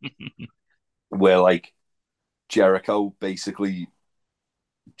 Where like Jericho basically,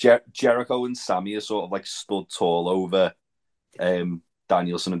 Jericho and Sammy are sort of like stood tall over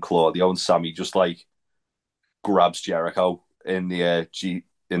Danielson and Claudio, and Sammy just like grabs Jericho in the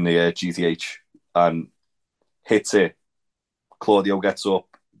GTH and hits it. Claudio gets up,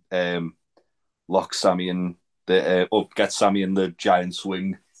 locks Sammy in gets Sammy in the giant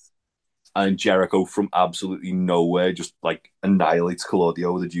swing, and Jericho from absolutely nowhere just like annihilates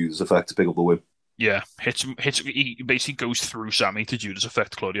Claudio with a Judas effect to pick up the win. Yeah, hits. He basically goes through Sammy to Judas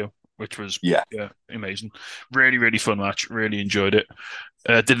effect Claudio, which was amazing. Really, really fun match. Really enjoyed it.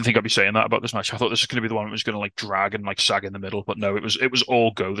 Didn't think I'd be saying that about this match. I thought this was going to be the one that was going to like drag and like sag in the middle, but no, it was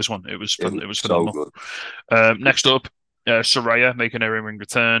all go. This one, it was phenomenal. So next up, Saraya making her in-ring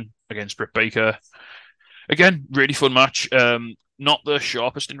return against Britt Baker. Again, really fun match. Not the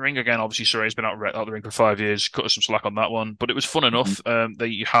sharpest in ring. Again, obviously, Saraya's been out of the ring for 5 years. Cut us some slack on that one, but it was fun enough.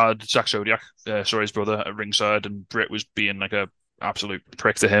 They had Zack Zodiac, Saraya's brother, at ringside, and Britt was being like a absolute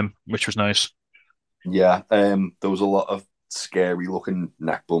prick to him, which was nice. Yeah, there was a lot of scary looking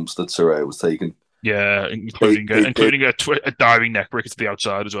neck bumps that Saraya was taking. Yeah, including a diving neck breaker to the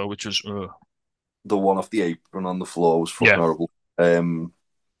outside as well, which was the one off the apron on the floor was fucking horrible. There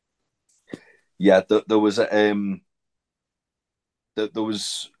was there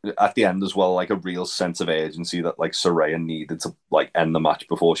was at the end as well like a real sense of urgency that like Saraya needed to like end the match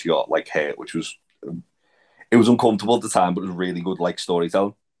before she got like hurt, which was uncomfortable at the time, but it was really good like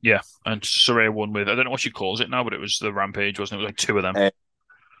storytelling. Yeah, and Saraya won with, I don't know what she calls it now, but it was the Rampage, wasn't it? It was like two of them.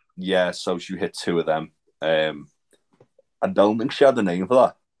 Yeah, so she hit two of them. I don't think she had a name for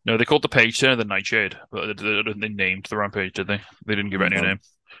that. No, they called the Page Turner the Nightshade, but they named the Rampage, did they? They didn't give it any name.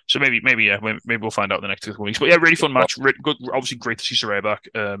 So maybe we'll find out in the next couple of weeks. But yeah, really fun match. Good, obviously great to see Saraya back.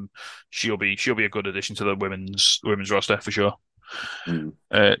 She'll be a good addition to the women's roster for sure.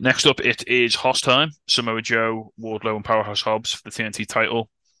 Next up, it is Hoss time. Samoa Joe, Wardlow, and Powerhouse Hobbs for the TNT title.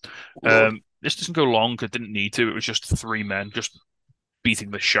 This doesn't go long. It didn't need to. It was just three men just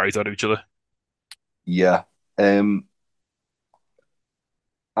beating the shit out of each other. Yeah. I'm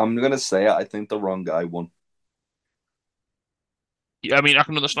gonna say I think the wrong guy won. Yeah, I mean, I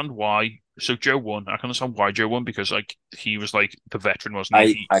can understand why. So Joe won. I can understand why Joe won because like he was like the veteran, wasn't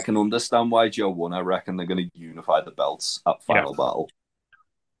he? I can understand why Joe won. I reckon they're going to unify the belts at Final Battle,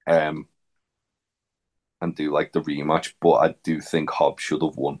 and do like the rematch. But I do think Hobbs should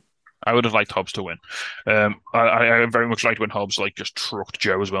have won. I would have liked Hobbs to win. I very much liked when Hobbs like just trucked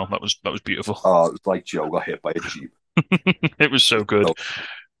Joe as well. That was beautiful. Oh, it was like Joe got hit by a Jeep. It was so good.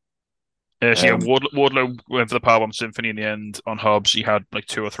 Wardlow went for the Powerbomb Symphony in the end on Hobbs. He had like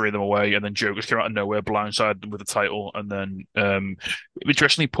two or three of them away, and then Joe just came out of nowhere, blindsided with the title, and then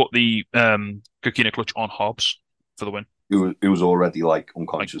interestingly put the Coquina Clutch on Hobbs for the win. He was already like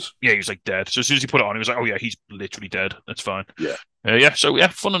unconscious. He was like dead. So as soon as he put it on, he was like, "Oh yeah, he's literally dead. That's fine." Yeah. So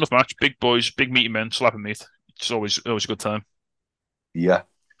fun enough match. Big boys, big meaty men, slapping meat. It's always a good time. Yeah.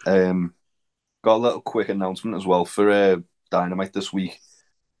 Got a little quick announcement as well for Dynamite this week.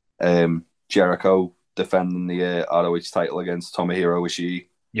 Jericho defending the ROH title against Tomohiro Ishii.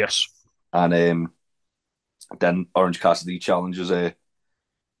 Yes. And then Orange Cassidy challenges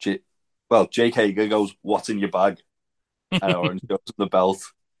Jake Hager goes, "What's in your bag?" And Orange goes to the belt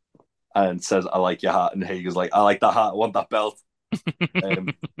and says, "I like your hat." And Hager's like, "I like that hat. I want that belt."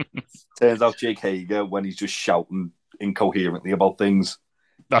 Turns out Jake Hager, when he's just shouting incoherently about things,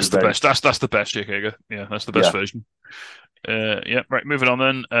 that's the best. That's the best Jake Hager. Yeah, that's the best version. Right, moving on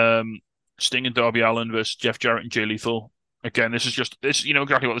then. Sting and Darby Allin versus Jeff Jarrett and Jay Lethal. Again, this is just this. You know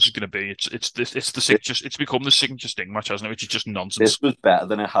exactly what this is going to be. It's become the signature Sting match, hasn't it? Which is just nonsense. This was better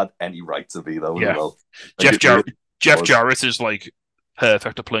than it had any right to be, though, as Yeah, well. Like, Jeff it really Jarrett. Jeff was. Jarrett is like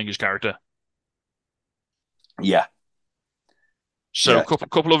perfect at playing his character. Yeah, So yeah,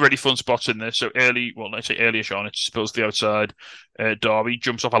 couple of really fun spots in there. So early, well, let's say earlyish on, it spills to the outside. Darby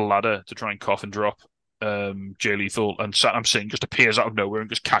jumps off a ladder to try and cough and drop Jay Lethal, and Satnam Singh just appears out of nowhere and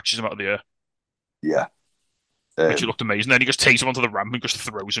just catches him out of the air, yeah. which looked amazing. Then he just takes him onto the ramp and just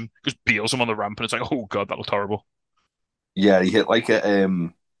throws him, just beals him on the ramp, and it's like, oh god, that looked horrible. Yeah, he hit like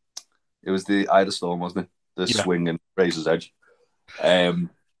it was the Eye of the Storm, wasn't it? The Yeah, swing and Razor's Edge. Um,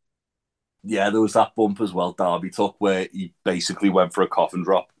 yeah, there was that bump as well. Darby took where he basically went for a coffin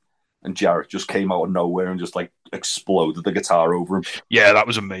drop, and Jarrett just came out of nowhere and just like exploded the guitar over him. yeah, that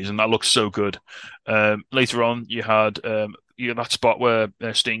was amazing. That looked so good. Later on, you had that spot where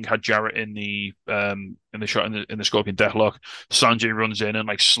Sting had Jarrett in the shot in the Scorpion Deathlock. Sanjay runs in and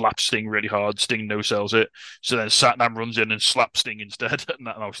like slaps Sting really hard. Sting no sells it. So then Satnam runs in and slaps Sting instead, and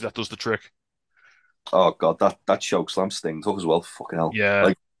obviously that does the trick. Oh god, that choke slam Sting took as well. Fucking hell!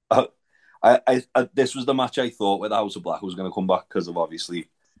 Yeah, Like, this was the match I thought where the House of Black was going to come back because of obviously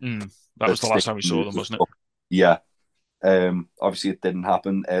that was the last time we saw them, wasn't it? Yeah. Obviously it didn't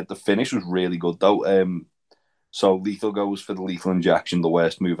happen. The finish was really good though. So Lethal goes for the lethal injection, the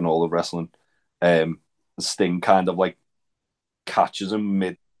worst move in all of wrestling. Sting kind of like catches him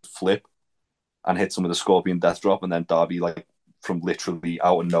mid flip and hits him with a Scorpion Death Drop, and then Darby like from literally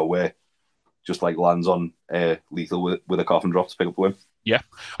out of nowhere just like lands on Lethal with a coffin drop to pick up the win. Yeah,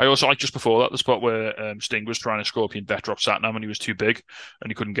 I also like just before that the spot where Sting was trying to Scorpion Death Drop Satnam and he was too big and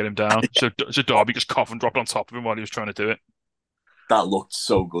he couldn't get him down. So Darby just coffin dropped on top of him while he was trying to do it. That looked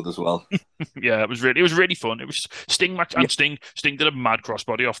so good as well. Yeah, it was really fun. It was Sting match and Sting did a mad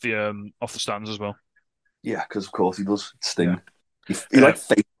crossbody off the stands as well. Yeah, because of course he does. Sting. Yeah. He like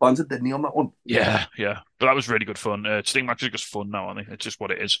face planted, didn't he, on that one? Yeah. But that was really good fun. Sting matches are just fun now, aren't they? It's just what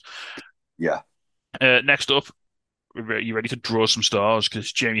it is. Yeah. Next up, are you ready to draw some stars? Because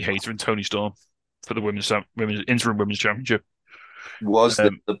Jamie Hayter and Toni Storm for the interim women's championship. Was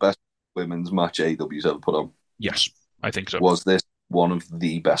this the best women's match AEW's ever put on? Yes, I think so. Was this one of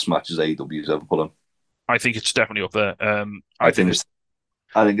the best matches AEW's ever put on? I think it's definitely up there. I think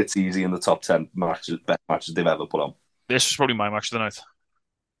it's easy in the top 10 best matches they've ever put on. This was probably my match of the night.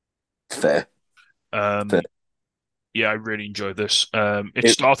 Fair. Fair. Yeah, I really enjoyed this. It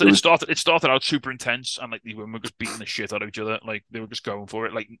started out super intense, and like the women were just beating the shit out of each other. Like they were just going for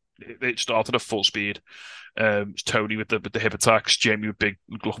it. Like it started at full speed. Tony with the hip attacks, Jamie with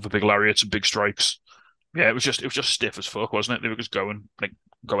looking for big lariats and big strikes. Yeah, it was just stiff as fuck, wasn't it? They were just going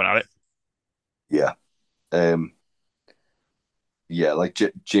at it. Yeah. Yeah, like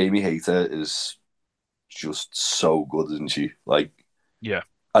Jamie Hayter is just so good, isn't she? Like, yeah.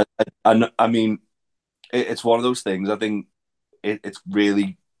 I mean, it's one of those things. I think it's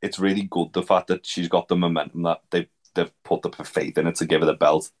really good the fact that she's got the momentum that they've put the faith in it to give her the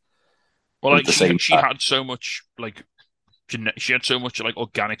belt. Well, like she had so much like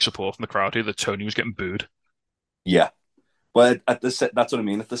organic support from the crowd here that Tony was getting booed. Yeah, well, that's what I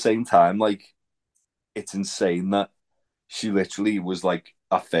mean. At the same time, like it's insane that she literally was like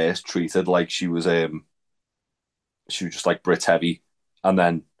at first treated like she was just like Brit heavy, and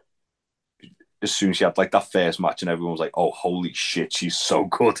then as soon as she had like that first match and everyone was like, oh, holy shit, she's so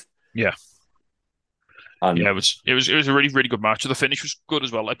good. Yeah. And yeah, it was a really, really good match. The finish was good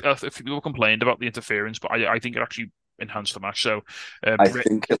as well. Like people complained about the interference, but I think it actually enhanced the match. So I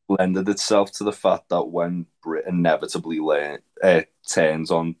think it lended itself to the fact that when Brit inevitably turns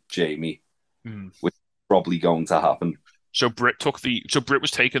on Jamie, which is probably going to happen. So Brit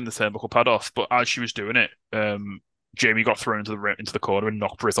was taking the turnbuckle pad off, but as she was doing it, Jamie got thrown into the corner and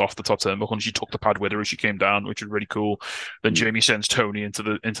knocked Brit off the top turnbuckle, and she took the pad with her as she came down, which was really cool. Then Jamie sends Tony into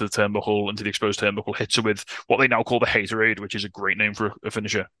the turnbuckle, into the exposed turnbuckle, hits her with what they now call the Haterade, which is a great name for a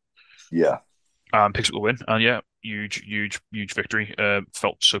finisher. Yeah. Picks up the win, and yeah, huge victory.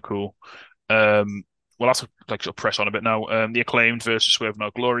 Felt so cool. We'll have to like sort of press on a bit now. The Acclaimed versus Swerve No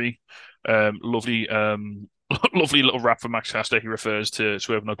Glory. Lovely little rap from Max Caster. He refers to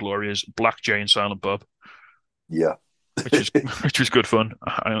Swerve No Glory as Black Jay and Silent Bob. Yeah, which was good fun.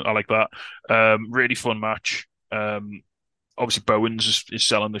 I like that. Really fun match. Obviously Bowens is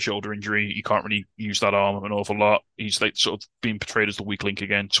selling the shoulder injury. He can't really use that arm an awful lot. He's like sort of being portrayed as the weak link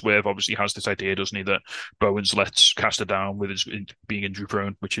again. Swerve obviously has this idea, doesn't he, that Bowens lets Caster down with his being injury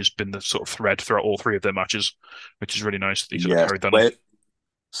prone, which has been the sort of thread throughout all three of their matches, which is really nice. He sort of carried that on.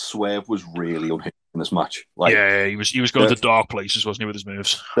 Swerve was really unhinged in this match. Like, yeah, he was going to dark places, wasn't he, with his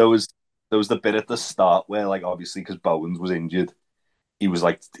moves? there was the bit at the start where, like, obviously because Bowens was injured, he was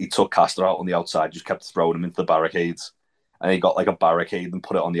like he took Caster out on the outside, just kept throwing him into the barricades, and he got like a barricade and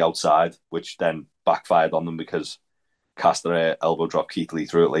put it on the outside, which then backfired on them because Caster elbow dropped Keith Lee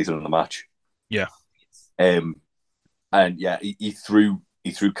through it later in the match. Yeah. And yeah, he threw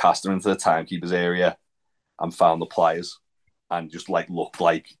Caster into the timekeeper's area and found the pliers, and just like looked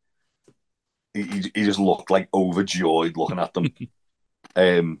like he just looked like overjoyed looking at them.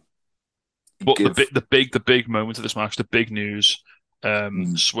 But the big moment of this match, the big news,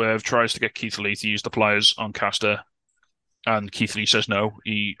 Swerve tries to get Keith Lee to use the pliers on Caster, and Keith Lee says no.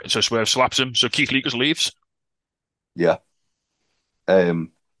 So Swerve slaps him, so Keith Lee just leaves. Yeah.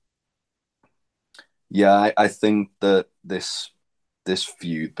 Yeah, I think that this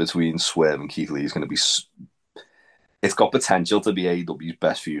feud between Swerve and Keith Lee is going to be. It's got potential to be AEW's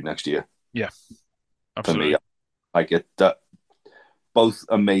best feud next year. Yeah, absolutely. For me, I get that. Both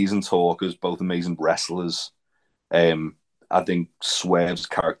amazing talkers, both amazing wrestlers. I think Swerve's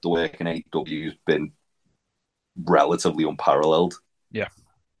character work in AEW has been relatively unparalleled. Yeah,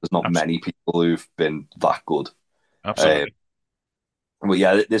 there's not many people who've been that good. Absolutely. But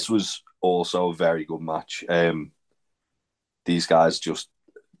yeah, this was also a very good match. These guys just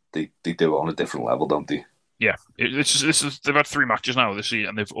they do it on a different level, don't they? Yeah, they've had 3 matches now this year,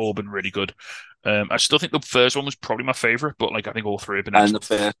 and they've all been really good. I still think the first one was probably my favorite, but like I think all 3 have been excellent.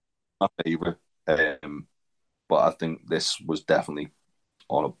 And the first my favorite, but I think this was definitely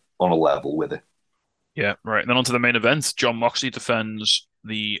on a level with it. Yeah, right. And then on to the main event. Jon Moxley defends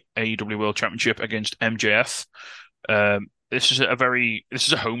the AEW World Championship against MJF. This is a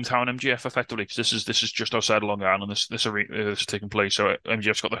hometown MJF effectively, because this is just outside of Long Island. This is taking place. So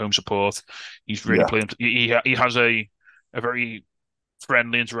MJF's got the home support. He's really playing. He has a very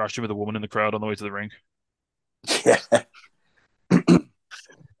friendly interaction with a woman in the crowd on the way to the ring. Yeah.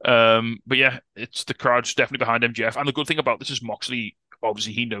 But yeah, it's the crowd's definitely behind MJF. And the good thing about this is Moxley,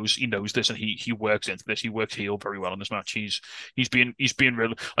 obviously he knows this, and he works into this. He works heel very well in this match. He's being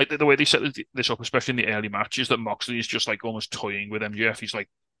real, like the way they set this up, especially in the early matches, that Moxley is just like almost toying with MJF. He's like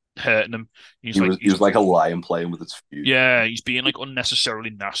hurting him. He was like a lion playing with its food. Yeah, he's being like unnecessarily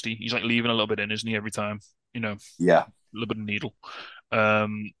nasty. He's like leaving a little bit in, isn't he, every time? Yeah, a little bit of needle. But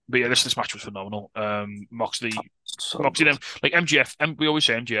yeah, this match was phenomenal. Moxley, then, like MJF, and we always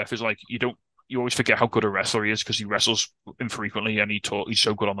say MJF is like you always forget how good a wrestler he is because he wrestles infrequently and he's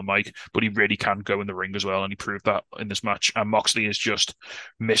so good on the mic, but he really can go in the ring as well, and he proved that in this match. And Moxley is just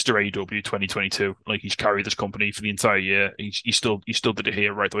Mr. AEW 2022. Like, he's carried this company for the entire year. He still did it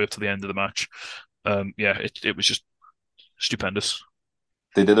here right the way up to the end of the match. Yeah, it was just stupendous.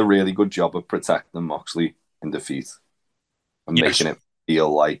 They did a really good job of protecting Moxley in defeat and making it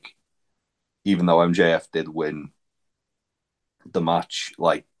feel like, even though MJF did win the match,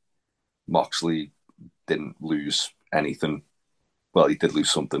 like, Moxley didn't lose anything. Well, he did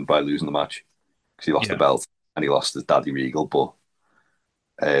lose something by losing the match because he lost the belt and he lost his daddy Regal. But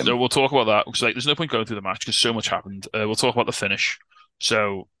so we'll talk about that because there's no point going through the match because so much happened. We'll talk about the finish.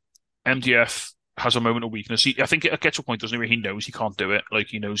 So MJF has a moment of weakness. I think it gets to a point, doesn't he, where he knows he can't do it. Like,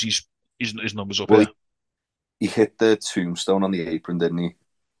 he knows his numbers up here. He hit the tombstone on the apron, didn't he?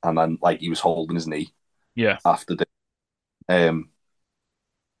 And then, like, he was holding his knee. Yeah. After the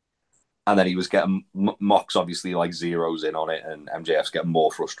and then he was getting Mox obviously like zeroes in on it, and MJF's getting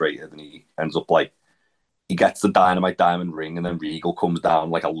more frustrated, and he ends up like he gets the Dynamite Diamond ring, and then Regal comes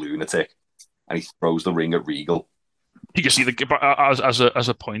down like a lunatic, and he throws the ring at Regal. Did you see as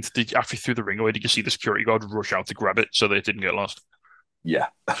a point? After he threw the ring away, did you see the security guard rush out to grab it so that it didn't get lost? Yeah.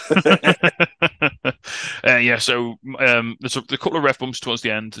 Yeah. So there's a couple of ref bumps towards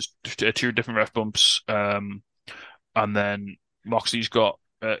the end. There's 2 different ref bumps, and then Moxley's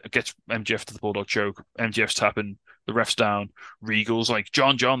gets MJF to the Bulldog choke. MJF's tapping, the ref's down. Regal's like,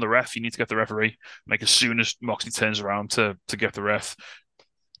 John, the ref, you need to get the referee. Like, as soon as Moxley turns around to get the ref,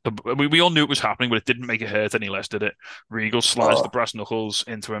 we all knew it was happening, but it didn't make it hurt any less, did it? Regal slides the brass knuckles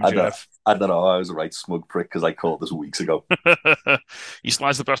into MJF. I don't know. I was a right smug prick because I called this weeks ago. He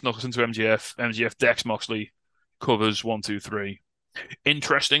slides the brass knuckles into MJF. MJF decks Moxley, covers 1, 2, 3.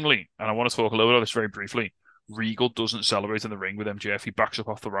 Interestingly, and I want to talk a little bit about this very briefly, Regal doesn't celebrate in the ring with MJF. He backs up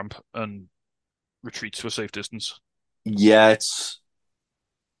off the ramp and retreats to a safe distance. Yeah,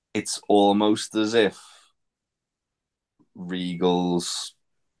 it's almost as if Regal's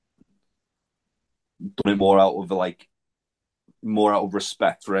done it more out of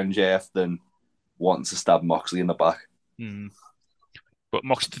respect for MJF than wanting to stab Moxley in the back. But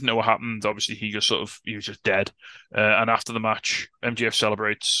Moxley didn't know what happened. Obviously, he was just dead. And after the match, MJF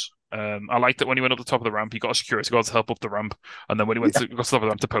celebrates. I liked that when he went up the top of the ramp, he got a security guard to help up the ramp, and then when he got to the top of the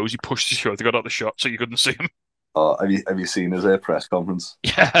ramp to pose, he pushed the security guard out the shot so you couldn't see him. Have you seen his press conference?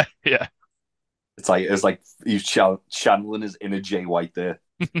 Yeah, yeah. It's like he's channeling his inner Jay White there.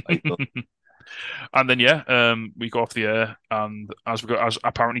 Like, And then we go off the air, and as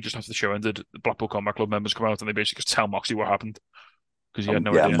apparently just after the show ended, the Blackpool Combat Club members come out and they basically just tell Moxley what happened because he had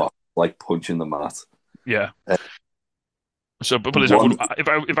no idea. Like punching the mat. Yeah. So, but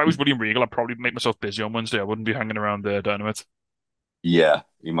if I was William Regal, I'd probably make myself busy on Wednesday. I wouldn't be hanging around Dynamite. Yeah,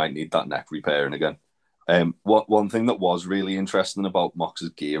 you might need that neck repairing again. One thing that was really interesting about Mox's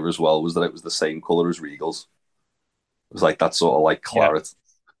gear as well was that it was the same color as Regal's. It was like that sort of like claret,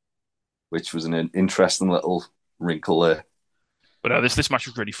 which was an interesting little wrinkle there. But this match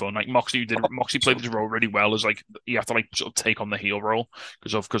was really fun. Like Moxley played his role really well as like he had to like sort of take on the heel role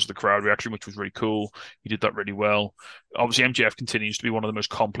because of the crowd reaction, which was really cool. He did that really well. Obviously, MJF continues to be one of the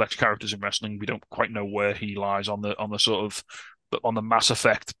most complex characters in wrestling. We don't quite know where he lies on the sort of on the Mass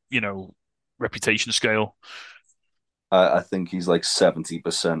Effect, reputation scale. I think he's like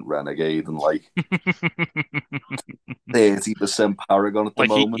 70% renegade and like 30% paragon at the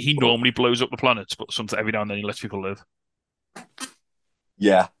moment. He normally blows up the planets, but sometimes every now and then he lets people live.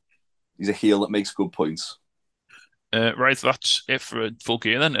 Yeah, he's a heel that makes good points. Right, that's it for Full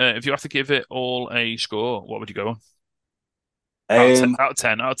Gear then. If you have to give it all a score, what would you go on? Out of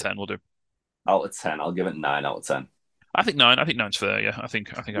 10, we'll do. Out of 10, I'll give it 9 out of 10. I think 9. I think 9's fair. Yeah, I think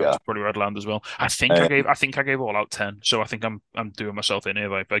that's probably where I'd land as well. I think I gave all out 10, so I think I'm doing myself in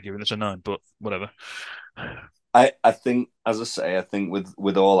here by giving this a 9. But whatever. I think, as I say, I think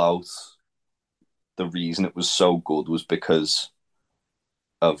with All Out, the reason it was so good was because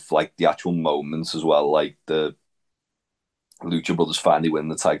of like the actual moments as well, like the Lucha Brothers finally winning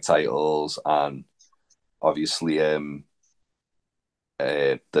the tag titles, and obviously the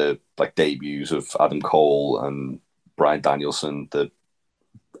like debuts of Adam Cole and Bryan Danielson, the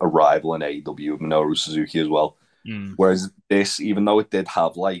arrival in AEW of Minoru Suzuki as well. Whereas this, even though it did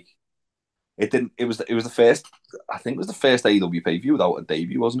have like it was the first, I think it was the first AEW pay-per-view without a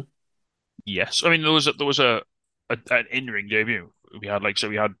debut, wasn't it? Yes, I mean there was an in-ring debut. We had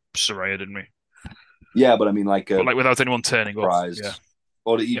Saraya, didn't we? Yeah, but I mean like without anyone turning up. Yeah.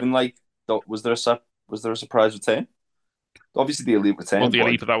 Or even like was there a surprise return? Obviously the Elite return. Well, the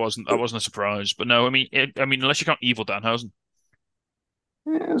Elite, but that wasn't a surprise. But no, I mean unless you count Evil Danhausen.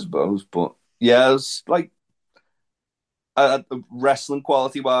 Yeah, I suppose, but yeah, it's like wrestling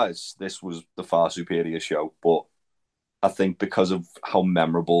quality wise, this was the far superior show. But I think because of how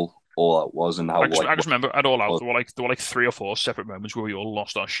memorable All Out was and how I just remember at All Out there were like 3 or 4 separate moments where we all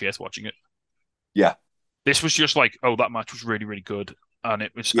lost our shit watching it. Yeah, this was just like, oh, that match was really, really good, and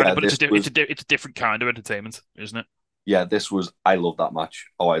it was. Yeah, but it's a different kind of entertainment, isn't it? Yeah, this was. I love that match.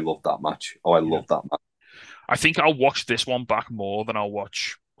 Oh, I love that match. Oh, I love that match. I think I'll watch this one back more than I'll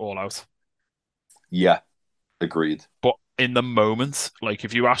watch All Out. Yeah, agreed. But in the moment, like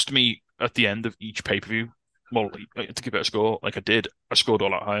if you asked me at the end of each pay-per-view, well, to give it a score, like I scored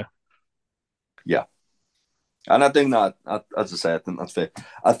All Out higher. Yeah. And I think that, as I say, I think that's fair.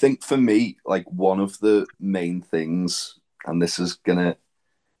 I think for me, like one of the main things, and this is gonna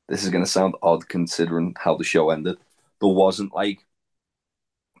sound odd considering how the show ended. There wasn't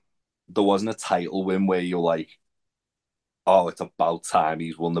a title win where you're like, oh, it's about time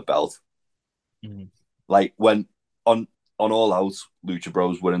he's won the belt. Mm-hmm. Like when on All Out, Lucha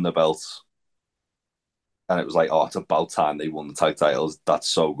Bros winning the belts, and it was like, oh, it's about time they won the tag titles. That's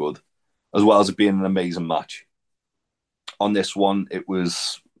so good, as well as it being an amazing match. On this one, it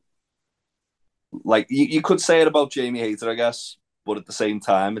was like you could say it about Jamie Hayter, I guess, but at the same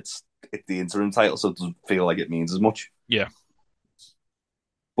time, it's the interim title, so it doesn't feel like it means as much. Yeah.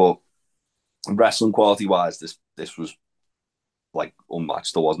 But wrestling quality wise, this was like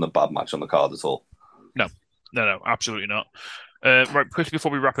unmatched. There wasn't a bad match on the card at all. No, absolutely not. Right, quickly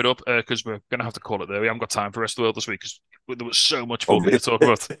before we wrap it up, because we're going to have to call it there. We haven't got time for the rest of the world this week because there was so much more to talk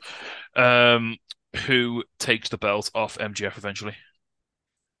about. Who takes the belt off MJF eventually?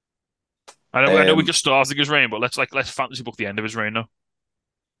 I know we're just starting his reign, but let's fantasy book the end of his reign now.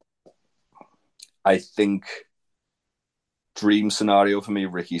 I think dream scenario for me,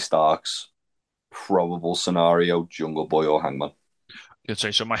 Ricky Starks. Probable scenario, Jungle Boy or Hangman. I'd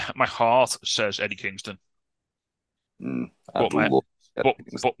say so. My heart says Eddie Kingston. But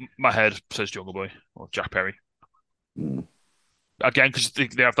my head says Jungle Boy or Jack Perry. Again, because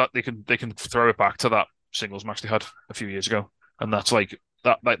they have that, they can throw it back to that singles match they had a few years ago, and that's like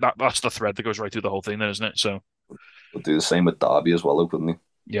that's the thread that goes right through the whole thing, then, isn't it? So we'll do the same with Darby as well, couldn't they?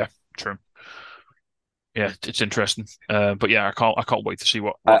 Yeah, true. Yeah, it's interesting. But yeah, I can't wait to see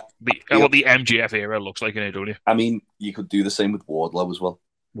what Uh, what the MGF era looks like in AEW. I mean, you could do the same with Wardlow as well.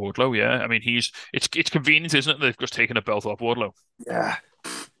 Wardlow, yeah. I mean, it's convenient, isn't it? They've just taken a belt off Wardlow. Yeah,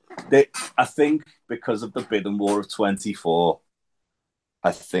 I think because of the bidding war of 24,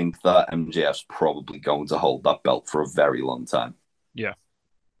 I think that MJF's probably going to hold that belt for a very long time. Yeah,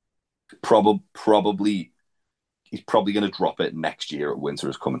 Probably he's probably going to drop it next year at Winter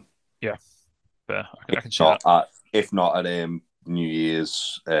is Coming. yeah, fair. I can see that. If not at New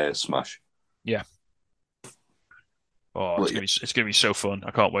Year's Smash. Yeah. Oh, it's gonna be so fun.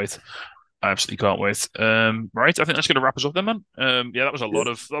 I can't wait. I absolutely can't wait. Right, I think that's going to wrap us up then, man. Yeah, that was a lot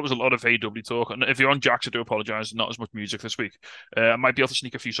of AEW talk. And if you're on Jax, I do apologize. Not as much music this week. I might be able to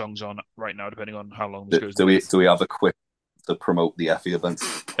sneak a few songs on right now, depending on how long this goes. Do we have a quick to promote the Effie event?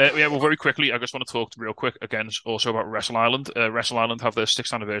 Yeah, well, very quickly, I just want to talk real quick again also about Wrestle Island. Wrestle Island have their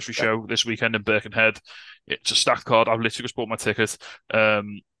 6th anniversary show this weekend in Birkenhead. It's a stacked card. I've literally just bought my ticket.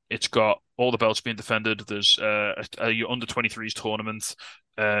 It's got all the belts being defended. There's a under 23s tournament.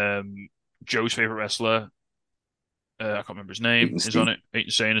 Joe's favorite wrestler, I can't remember his name, is on it.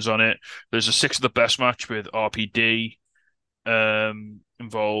 Aiton Sane is on it. There's a 6 of the best match with RPD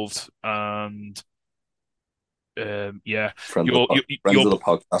involved, and yeah, friends of the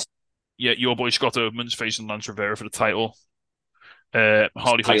podcast. Yeah, your boy Scott Oakman's facing Lance Rivera for the title.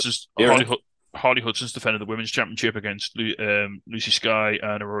 Harley Hudson's defended the women's championship against Lucy Sky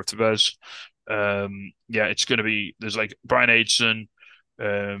and Aurora Tevez. Yeah, it's going to be, there's like Brian Aidson,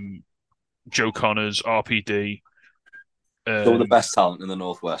 Joe Connors, RPD. Some of the best talent in the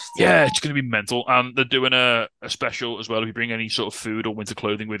Northwest. Yeah, it's going to be mental. And they're doing a special as well. If you bring any sort of food or winter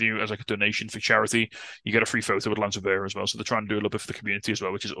clothing with you as like a donation for charity, you get a free photo with Lance Rivera as well. So they're trying to do a little bit for the community as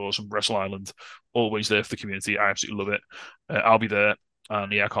well, which is awesome. Wrestle Island, always there for the community. I absolutely love it. I'll be there.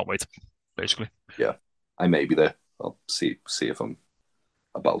 And yeah, I can't wait, basically. Yeah, I may be there. I'll see if I'm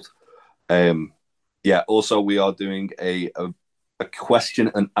about. Yeah, also we are doing a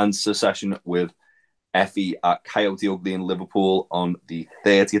question and answer session with Effie at Coyote Ugly in Liverpool on the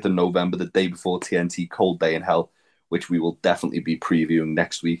 30th of November, the day before TNT Cold Day in Hell, which we will definitely be previewing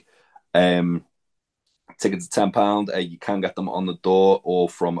next week. Tickets are £10. You can get them on the door or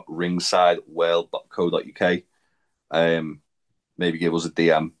from ringsideworld.co.uk. Maybe give us a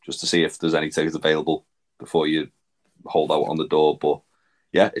DM just to see if there's any tickets available before you hold out on the door. But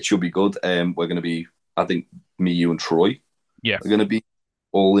yeah, it should be good. We're going to be, I think, me, you, and Troy are going to be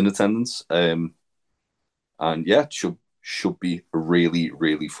all in attendance. And yeah, it should be a really,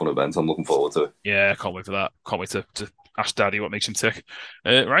 really fun event. I'm looking forward to it. Yeah, I can't wait for that. Can't wait to ask Daddy what makes him tick.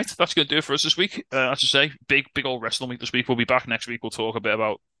 Right, that's going to do it for us this week. As I say, big old wrestling week this week. We'll be back next week. We'll talk a bit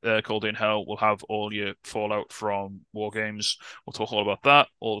about Cold Day in Hell. We'll have all your fallout from War Games. We'll talk all about that,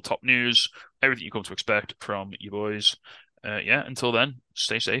 all the top news, everything you come to expect from you boys. Yeah, until then,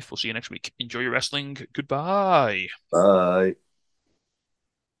 stay safe. We'll see you next week. Enjoy your wrestling. Goodbye. Bye.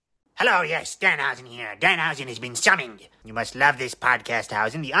 Hello, yes, Danhausen here. Danhausen has been summoned. You must love this podcast,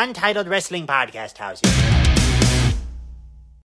 Hausen, the Untitled Wrestling Podcast, Hausen.